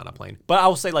Saltburn on a plane. But I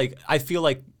will say, like, I feel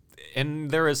like, and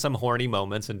there is some horny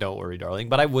moments in Don't Worry, Darling,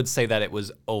 but I would say that it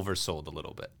was oversold a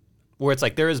little bit. Where it's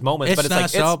like there is moments, but it's not like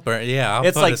Saltburn. Yeah, I'll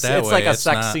it's put like it that it's way. like a It's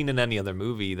sex not- scene in any other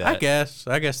movie. That I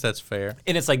guess that's fair.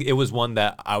 and it's like it was one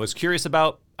that I was curious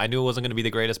about. I knew it wasn't going to be the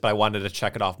greatest, but I wanted to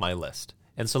check it off my list.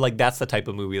 And so like that's the type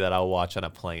of movie that I'll watch on a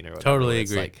plane or whatever. Totally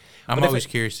It's agree. like, I'm but if always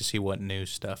curious to see what new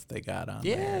stuff they got on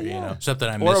there. You yeah. know, something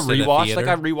I or a missed at rewatch. theater.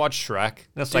 Like I rewatched Shrek.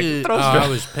 That's Dude, like I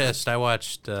was pissed. I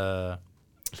watched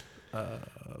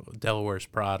Delaware's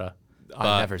Prada.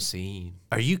 I've never seen.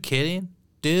 Are you kidding?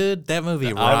 Dude, that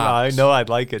movie rocks. I know I'd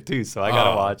like it too, so I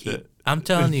gotta watch it. I'm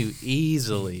telling you,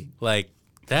 easily. Like,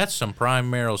 that's some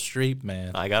prime Meryl Streep,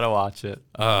 man. I gotta watch it.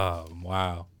 Oh,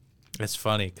 wow. It's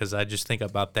funny because I just think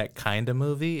about that kind of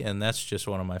movie, and that's just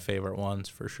one of my favorite ones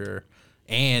for sure.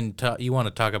 And you want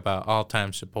to talk about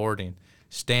all-time supporting.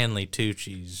 Stanley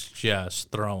Tucci's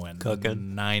just throwing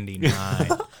Cooking. 99.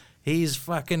 He's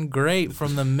fucking great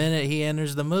from the minute he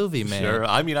enters the movie, man. Sure.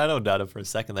 I mean, I don't doubt it for a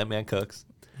second. That man cooks.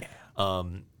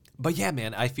 But yeah,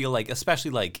 man, I feel like,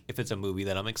 especially like if it's a movie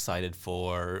that I'm excited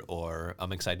for or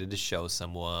I'm excited to show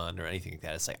someone or anything like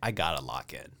that, it's like I gotta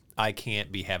lock in. I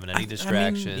can't be having any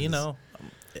distractions. I mean, you know,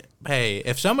 hey,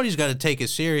 if somebody's got to take it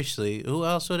seriously, who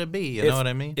else would it be? You know what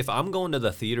I mean? If I'm going to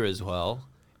the theater as well,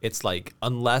 it's like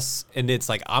and it's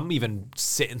like I'm even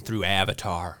sitting through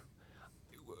Avatar,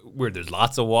 where there's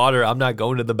lots of water. I'm not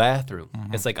going to the bathroom.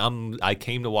 Mm-hmm. It's like I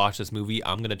came to watch this movie.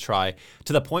 I'm gonna try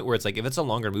to the point where it's like if it's a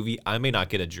longer movie, I may not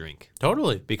get a drink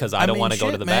Totally. because I don't want to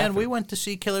go to the bathroom. Man, we went to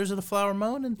see Killers of the Flower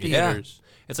Moon in Yeah. theaters.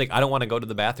 It's like I don't want to go to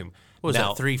the bathroom. What was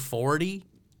Now, that, 340?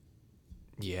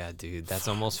 Yeah, dude, that's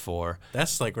almost 4.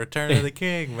 That's like Return of the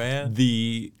King, man.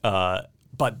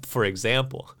 But for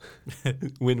example,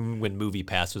 when Movie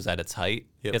Pass was at its height,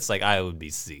 Yep. it's like I would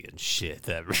be seeing shit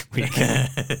every weekend.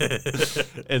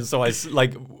 And so I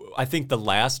think the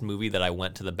last movie that I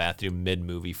went to the bathroom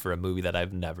mid-movie for a movie that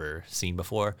I've never seen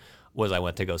before was I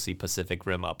went to go see Pacific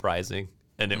Rim Uprising.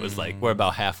 And it was like, we're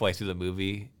about halfway through the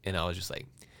movie, and I was just like,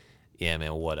 yeah,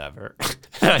 man, whatever.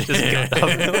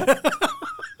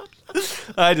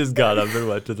 I just got up and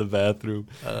went to the bathroom.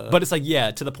 But it's like,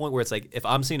 yeah, to the point where it's like, if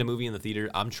I'm seeing a movie in the theater,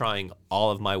 I'm trying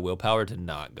all of my willpower to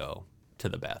not go to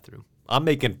the bathroom. I'm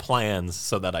making plans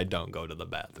so that I don't go to the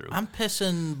bathroom. I'm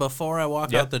pissing before I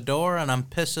walk Yep. out the door, and I'm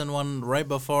pissing one right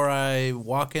before I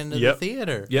walk into Yep. the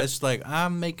theater. Yep. It's like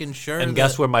I'm making sure. And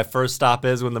guess where my first stop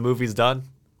is when the movie's done?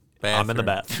 I'm in the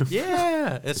Bathroom. bathroom.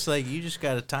 Yeah, it's like you just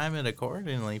got to time it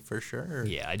accordingly for sure.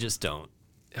 Yeah, I just don't.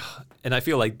 And I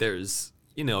feel like there's,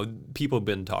 people have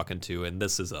been talking to, and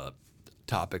this is a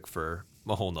topic for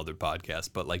a whole nother podcast,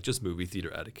 but like just movie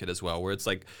theater etiquette as well, where it's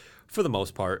like, for the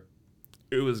most part,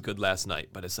 it was good last night,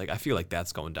 but it's like, I feel like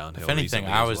that's going downhill. If anything,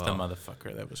 recently I as was the well.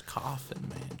 motherfucker that was coughing,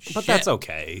 man. But Shit. that's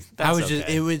okay.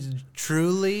 It was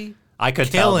truly I could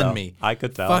killing tell, though. me. I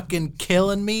could tell. Fucking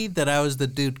killing me that I was the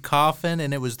dude coughing,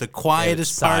 and it was the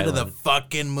quietest part of the silent.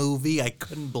 fucking movie. I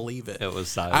couldn't believe it. It was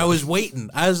silent. I was waiting.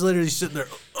 I was literally sitting there,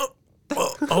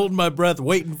 holding my breath,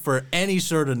 waiting for any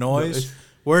sort of noise.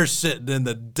 We're sitting in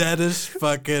the deadest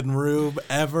fucking room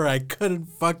ever. I couldn't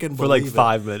fucking believe for like it.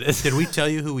 5 minutes. Did we tell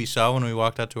you who we saw when we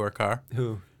walked out to our car?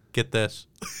 Who? Get this.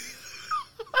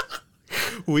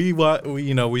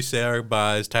 we say our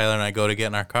goodbyes. Tyler and I go to get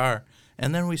in our car,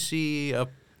 and then we see a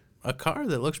car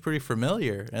that looks pretty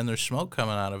familiar, and there's smoke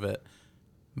coming out of it.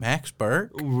 Max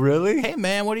Burke. Really? Hey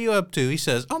man, what are you up to? He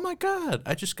says, "Oh my God,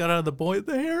 I just got out of the Boy and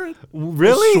the Heron."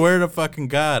 Really? I swear to fucking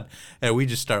God. And we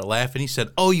just start laughing. He said,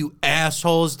 "Oh, you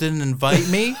assholes didn't invite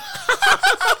me."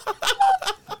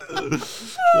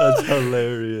 That's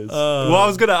hilarious. Well,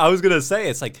 I was gonna say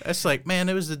it's like, That's like, man,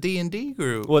 it was the D&D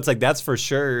group. well, it's like that's for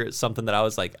sure something that I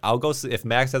was like, I'll go see if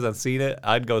Max hasn't seen it,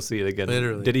 I'd go see it again.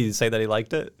 Literally. Did he say that he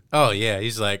liked it? Oh yeah,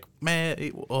 he's like,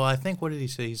 man. Well, I think what did he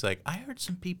say? He's like, I heard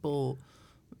some people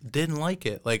didn't like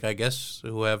it. Like, I guess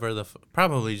whoever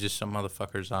probably just some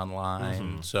motherfuckers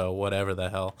online. So whatever the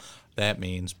hell that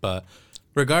means. But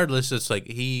regardless, it's like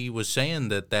he was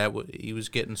saying he was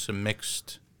getting some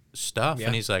mixed stuff, Yeah.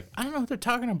 and he's like, I don't know what they're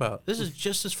talking about. This is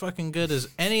just as fucking good as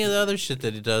any of the other shit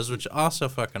that he does, which also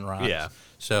fucking rocks. Yeah.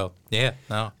 So yeah,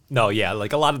 No, yeah,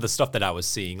 like a lot of the stuff that I was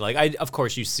seeing, like of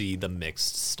course you see the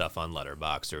mixed stuff on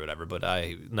Letterboxd or whatever, but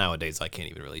nowadays I can't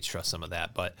even really trust some of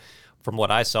that. But from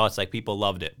what I saw, it's like people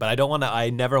loved it. But I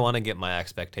never want to get my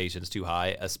expectations too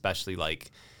high, especially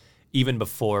like even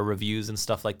before reviews and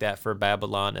stuff like that for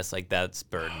Babylon. It's like that's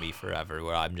burned me forever,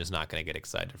 where I'm just not going to get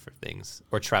excited for things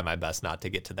or try my best not to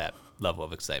get to that level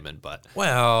of excitement. But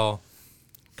well,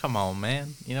 come on,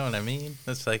 man. You know what I mean?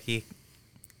 It's like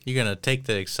you're gonna take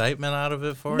the excitement out of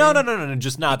it for no, you?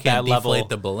 just not Can't that level. deflate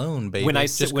the balloon, baby. When I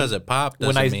just sit- because when- it popped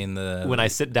when doesn't I mean the. when I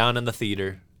sit down in the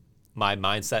theater, my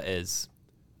mindset is,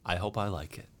 I hope I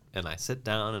like it, and I sit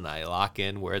down and I lock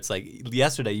in. Where it's like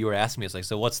yesterday, you were asking me, it's like,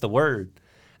 so what's the word?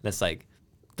 And it's like,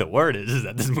 the word is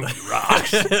that this movie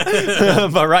rocks.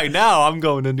 But right now, I'm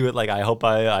going into it like I hope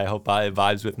it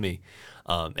vibes with me,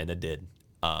 and it did.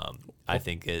 I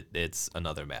think it's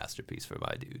another masterpiece for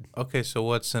my dude. Okay, so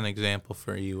what's an example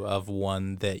for you of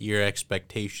one that your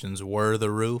expectations were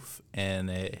the roof and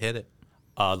it hit it?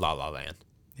 La La Land.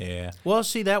 Yeah. Well,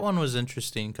 see, that one was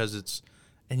interesting because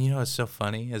and you know what's so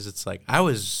funny is it's like I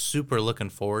was super looking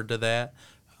forward to that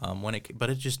but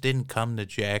it just didn't come to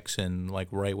Jackson like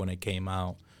right when it came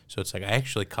out. So it's like I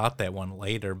actually caught that one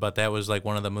later, but that was like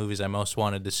one of the movies I most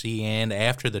wanted to see. And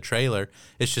after the trailer,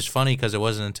 it's just funny because it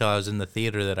wasn't until I was in the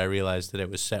theater that I realized that it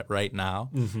was set right now.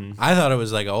 Mm-hmm. I thought it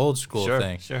was like an old school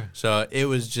thing. Sure. So it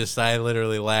was just I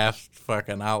literally laughed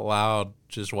fucking out loud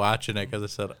just watching it because I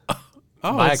said,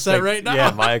 "Oh, it's set right now."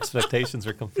 Yeah, my expectations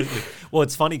were completely. Well,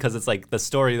 it's funny because it's like the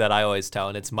story that I always tell,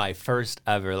 and it's my first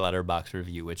ever Letterboxd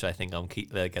review, which I think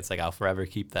I'll forever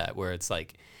keep that. Where it's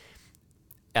like,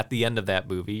 at the end of that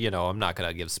movie, you know, I'm not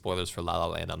gonna give spoilers for La La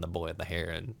Land on the Boy and the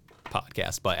Heron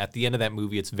podcast, but at the end of that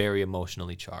movie, it's very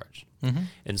emotionally charged,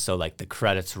 and so like the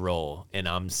credits roll, and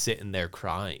I'm sitting there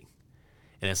crying,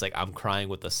 and it's like I'm crying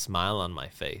with a smile on my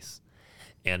face,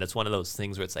 and it's one of those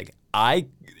things where it's like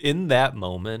in that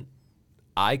moment,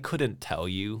 I couldn't tell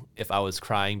you if I was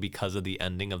crying because of the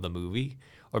ending of the movie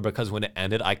or because when it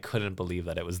ended, I couldn't believe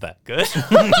that it was that good.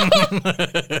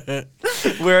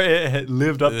 Where it had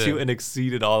lived up to and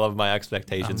exceeded all of my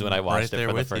expectations when I watched it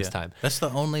for the first time. That's the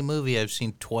only movie I've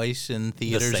seen twice in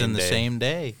theaters in the same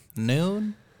day.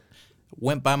 Noon.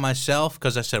 Went by myself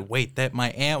because I said, wait,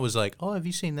 my aunt was like, oh, have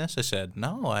you seen this? I said,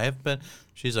 no, I haven't been.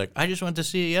 She's like, I just went to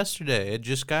see it yesterday. It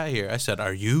just got here. I said,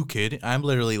 are you kidding? I'm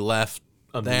literally left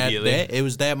that day. It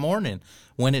was that morning.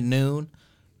 Went at noon.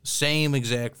 Same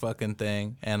exact fucking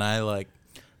thing. And I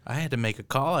had to make a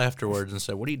call afterwards and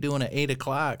said, what are you doing at 8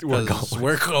 o'clock? Because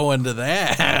we're going to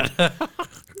that.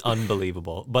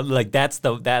 Unbelievable. But like that's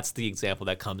the example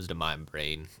that comes to my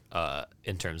brain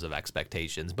in terms of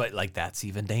expectations. But like that's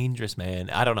even dangerous, man.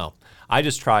 I don't know. I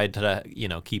just tried to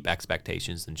keep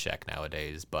expectations in check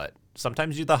nowadays. But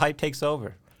sometimes the hype takes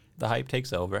over. The hype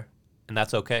takes over, and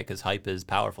that's okay because hype is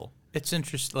powerful. It's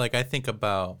interesting. Like I think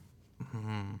about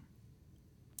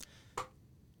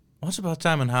Once Upon a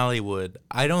Time in Hollywood.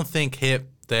 I don't think hit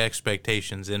the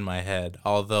expectations in my head,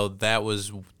 although that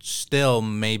was still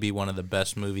maybe one of the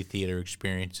best movie theater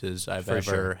experiences I've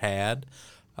ever had.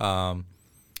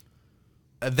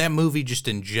 That movie just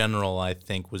in general, I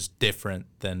think, was different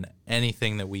than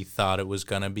anything that we thought it was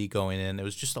going to be going in. It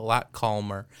was just a lot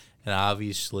calmer, and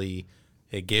obviously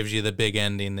it gives you the big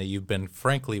ending that you've been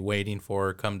frankly waiting for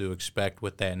or come to expect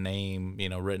with that name,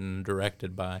 written and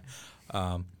directed by.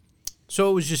 So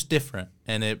it was just different,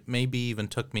 and it maybe even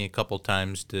took me a couple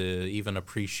times to even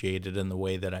appreciate it in the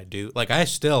way that I do. Like, I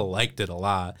still liked it a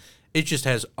lot. It just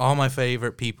has all my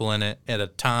favorite people in it at a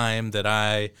time that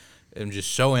I am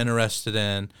just so interested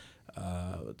in.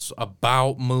 It's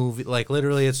about movie. Like,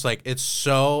 literally, it's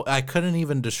so... I couldn't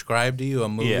even describe to you a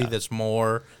movie that's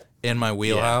more in my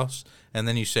wheelhouse. Yeah. And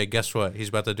then you say, guess what? He's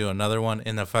about to do another one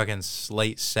in the fucking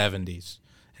late 70s,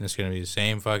 and it's going to be the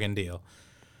same fucking deal.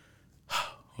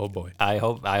 Oh boy! I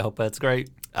hope that's great.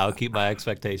 I'll keep my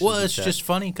expectations. Well, it's just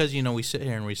funny because we sit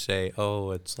here and we say,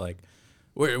 "Oh, it's like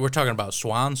we're talking about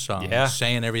swan songs,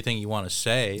 saying everything you want to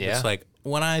say." Yeah. It's like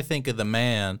when I think of the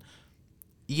man,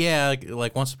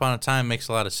 like Once Upon a Time makes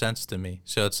a lot of sense to me.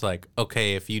 So it's like,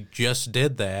 okay, if you just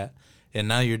did that and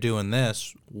now you're doing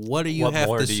this, what do you have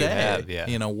to say?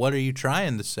 Yeah. What are you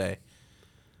trying to say?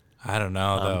 I don't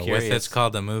know, though. It's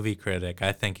called The Movie Critic.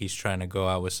 I think he's trying to go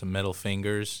out with some middle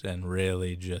fingers and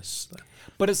really just...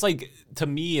 But it's like, to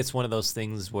me, it's one of those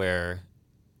things where,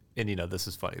 and this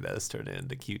is funny that it's turned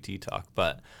into QT talk,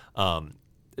 but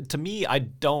to me, I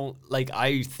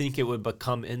think it would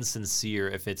become insincere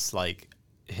if it's like,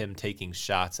 him taking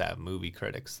shots at movie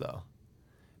critics, though,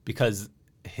 because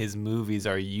his movies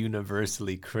are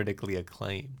universally critically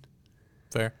acclaimed.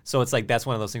 Fair. So it's like that's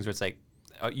one of those things where it's like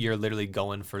you're literally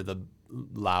going for the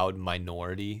loud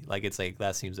minority. Like it's like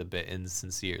that seems a bit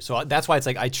insincere. So that's why it's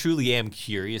like I truly am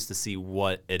curious to see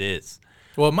what it is.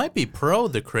 Well, it might be pro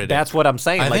the critic. That's what I'm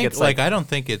saying. I like think, it's like I don't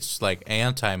think it's like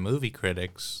anti-movie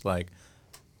critics. Like,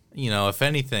 you know, if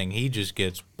anything, he just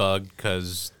gets bugged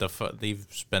because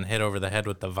he's been hit over the head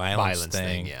with the violence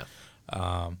thing.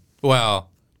 Yeah. Well,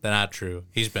 that's not true.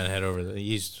 He's been hit over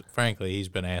frankly, he's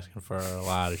been asking for a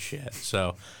lot of shit.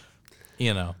 So,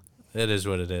 you know, it is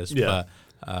what it is. Yeah.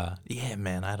 But yeah,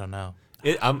 man, I don't know.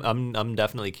 I'm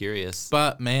definitely curious.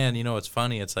 But man, you know what's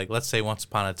funny? It's like, let's say Once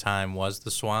Upon a Time was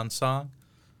the swan song.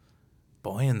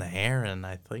 Boy and the Heron,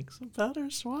 I think's a better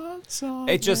swan song.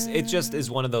 It just is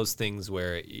one of those things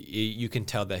where you can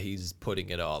tell that he's putting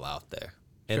it all out there,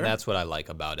 and Sure. that's what I like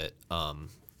about it.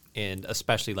 And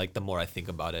especially like the more I think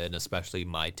about it, and especially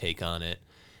my take on it,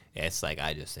 it's like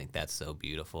I just think that's so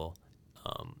beautiful.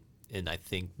 And I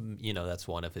think that's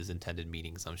one of his intended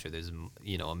meanings. I'm sure there's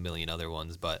a million other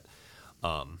ones, but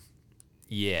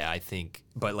yeah, I think.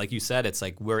 But like you said, it's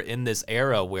like we're in this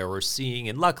era where we're seeing,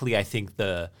 and luckily I think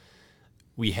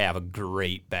we have a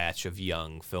great batch of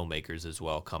young filmmakers as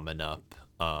well coming up.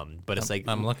 But it's like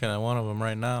I'm looking at one of them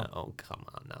right now. oh, come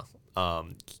on now.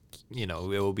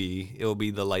 It will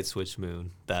be the Light Switch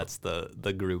Moon. That's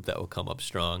the group that will come up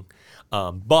strong.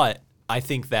 But I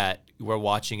think that we're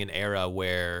watching an era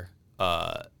where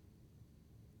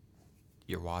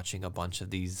you're watching a bunch of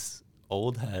these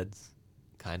old heads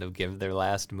kind of give their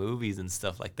last movies and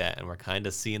stuff like that, and we're kind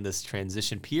of seeing this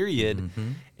transition period,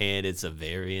 and it's a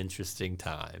very interesting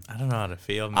time. I don't know how to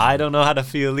feel, man. I don't know how to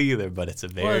feel either, but it's a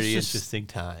very interesting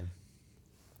time.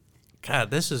 God,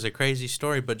 this is a crazy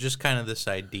story, but just kind of this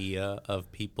idea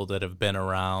of people that have been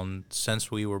around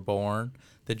since we were born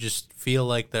that just feel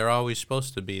like they're always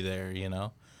supposed to be there, you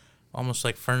know? Almost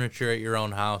like furniture at your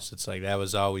own house. It's like that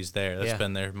was always there. That's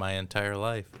been there my entire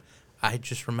life. I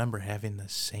just remember having the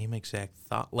same exact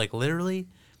thought. Like, literally,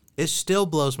 it still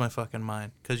blows my fucking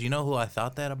mind. Because you know who I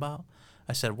thought that about?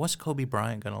 I said, what's Kobe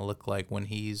Bryant going to look like when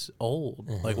he's old?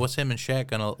 Like, what's him and Shaq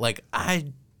going to... Like,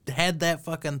 I had that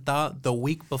fucking thought the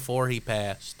week before he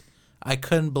passed. I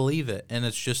couldn't believe it. And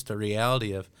it's just the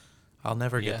reality of I'll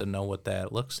never get to know what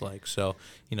that looks like. So,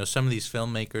 some of these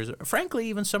filmmakers, frankly,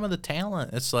 even some of the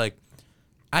talent, it's like,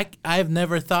 I've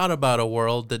never thought about a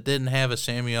world that didn't have a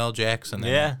Samuel L. Jackson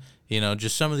in it.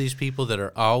 Just some of these people that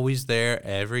are always there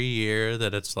every year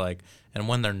that it's like, and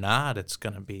when they're not, it's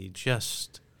going to be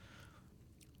just,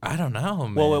 I don't know,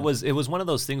 man. Well, it was one of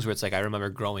those things where it's like I remember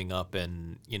growing up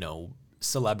and,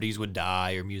 celebrities would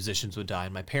die or musicians would die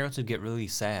and my parents would get really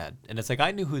sad. And it's like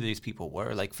I knew who these people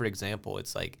were. Like, for example,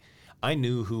 it's like I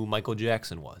knew who Michael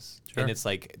Jackson was. Sure. And it's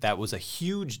like that was a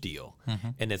huge deal.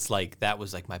 And it's like that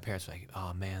was like my parents were like,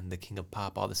 oh, man, the king of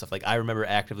pop, all this stuff. Like I remember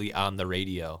actively on the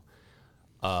radio,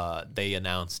 they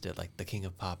announced it like the king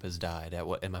of pop has died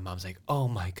and my mom's like, oh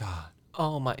my God,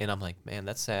 and I'm like, man,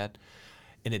 that's sad.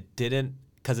 And it didn't,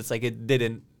 because it's like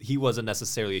he wasn't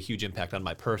necessarily a huge impact on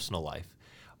my personal life,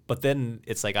 but then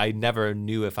it's like I never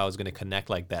knew if I was going to connect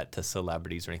like that to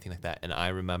celebrities or anything like that. And I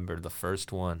remember the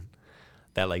first one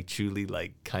that like truly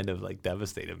like kind of like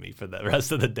devastated me for the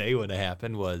rest of the day when it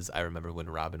happened was I remember when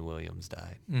Robin Williams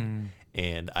died.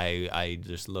 And I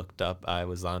just looked up, I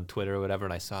was on Twitter or whatever,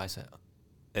 and I said,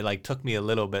 it like took me a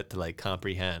little bit to like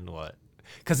comprehend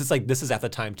because it's like this is at the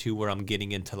time too where I'm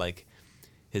getting into like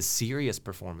his serious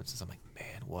performances. I'm like,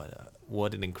 man,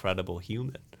 what an incredible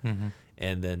human.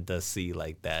 And then to see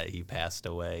like that he passed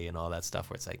away and all that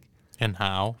stuff where it's like, and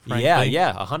how? Frankly?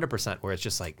 Yeah, 100%. Where it's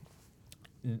just like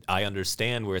I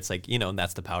understand where it's like and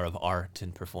that's the power of art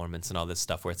and performance and all this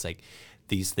stuff where it's like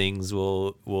these things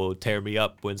will tear me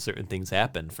up when certain things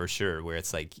happen for sure. Where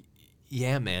it's like.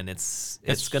 Yeah, man, it's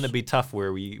going to be tough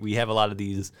where we have a lot of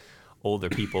these older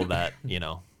people that,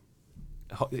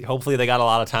 hopefully they got a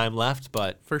lot of time left,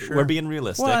 but for sure. We're being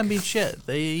realistic. Well, I mean, shit,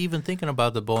 they even thinking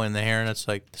about the Boy and the Heron, it's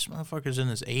like, this motherfucker's in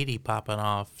his 80 popping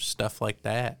off, stuff like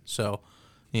that. So,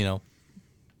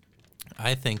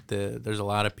 I think that there's a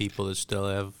lot of people that still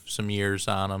have some years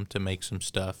on them to make some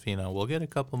stuff. We'll get a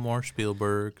couple more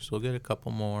Spielbergs, we'll get a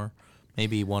couple more,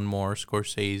 maybe one more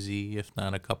Scorsese, if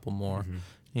not a couple more.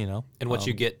 And what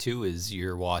you get too is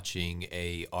you're watching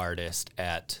a artist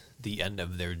at the end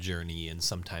of their journey, and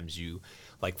sometimes you,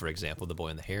 like for example, The Boy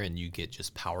and the Heron, you get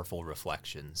just powerful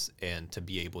reflections, and to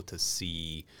be able to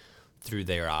see through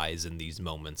their eyes in these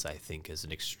moments, I think is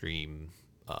an extreme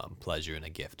pleasure and a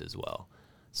gift as well.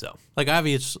 So, Like,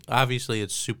 obviously,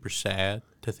 it's super sad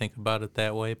to think about it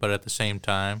that way, but at the same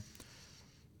time,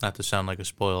 not to sound like a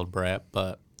spoiled brat,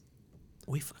 but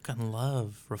we fucking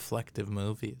love reflective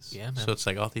movies. Yeah, man. So it's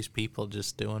like all these people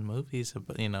just doing movies,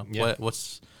 but Yeah.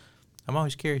 what's I'm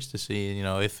always curious to see,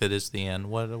 if it is the end,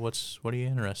 what are you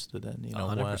interested in?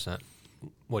 100%.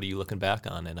 What are you looking back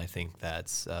on? And I think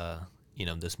that's,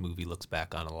 this movie looks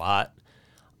back on a lot.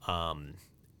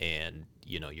 And,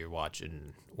 you're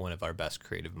watching one of our best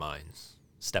creative minds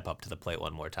step up to the plate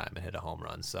one more time and hit a home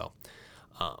run. So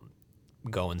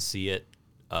go and see it,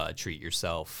 treat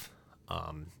yourself,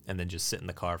 and then just sit in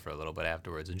the car for a little bit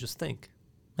afterwards and just think.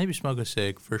 Maybe smoke a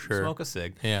cig for sure. Smoke a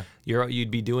cig. Yeah.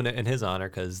 You'd be doing it in his honor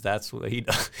because that's what he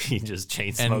does. He just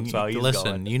chain smokes while he's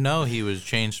listen, going. he was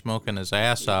chain smoking his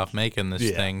ass off making this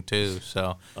thing too.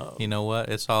 So you know what?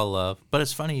 It's all love. But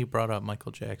it's funny you brought up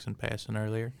Michael Jackson passing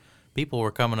earlier. People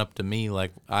were coming up to me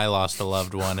like I lost a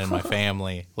loved one in my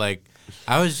family. Like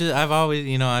I've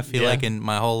always, I feel like in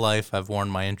my whole life I've worn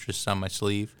my interests on my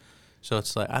sleeve. So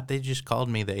it's like they just called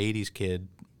me the '80s kid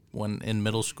when in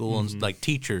middle school, and like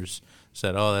teachers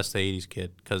said, "Oh, that's the '80s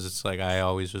kid," because it's like I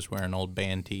always was wearing old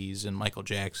band tees and Michael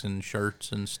Jackson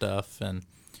shirts and stuff. And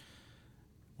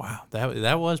wow,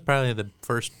 that was probably the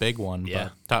first big one. Yeah.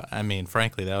 But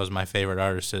frankly, that was my favorite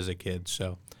artist as a kid.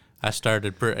 So I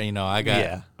started, I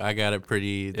got it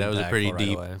pretty. That was a pretty Impactful right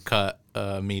deep away. cut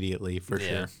immediately for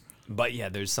sure. But yeah,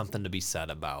 there's something to be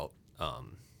said about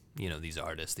these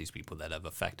artists, these people that have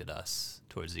affected us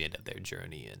towards the end of their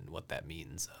journey and what that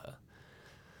means.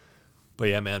 But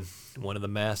yeah, man, one of the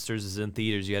masters is in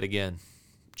theaters yet again.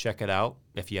 Check it out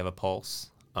if you have a pulse.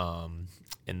 And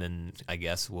then I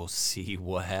guess we'll see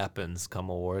what happens come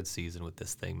award season with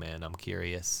this thing, man. I'm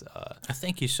curious. I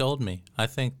think you sold me. I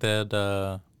think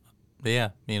that,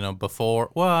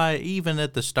 before, even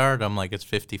at the start, I'm like, it's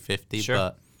 50-50, Sure.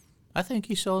 but I think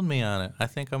you sold me on it. I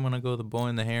think I'm going to go The Boy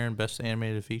and the Heron, Best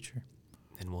Animated Feature.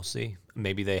 And we'll see.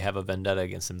 Maybe they have a vendetta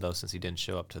against him, though, since he didn't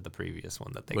show up to the previous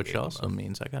one that they Which gave him also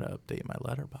means I got to update my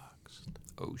letterbox.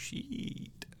 Oh,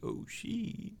 shit.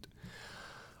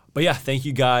 But yeah, thank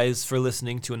you guys for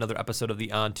listening to another episode of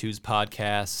the On Twos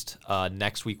podcast.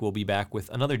 Next week, we'll be back with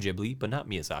another Ghibli, but not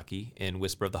Miyazaki, in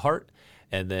Whisper of the Heart.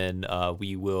 And then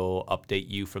we will update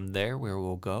you from there where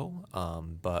we'll go.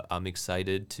 But I'm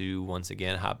excited to, once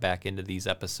again, hop back into these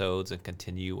episodes and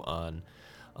continue on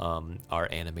our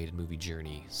animated movie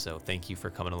journey. So thank you for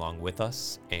coming along with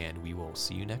us, and we will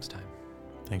see you next time.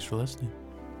 Thanks for listening.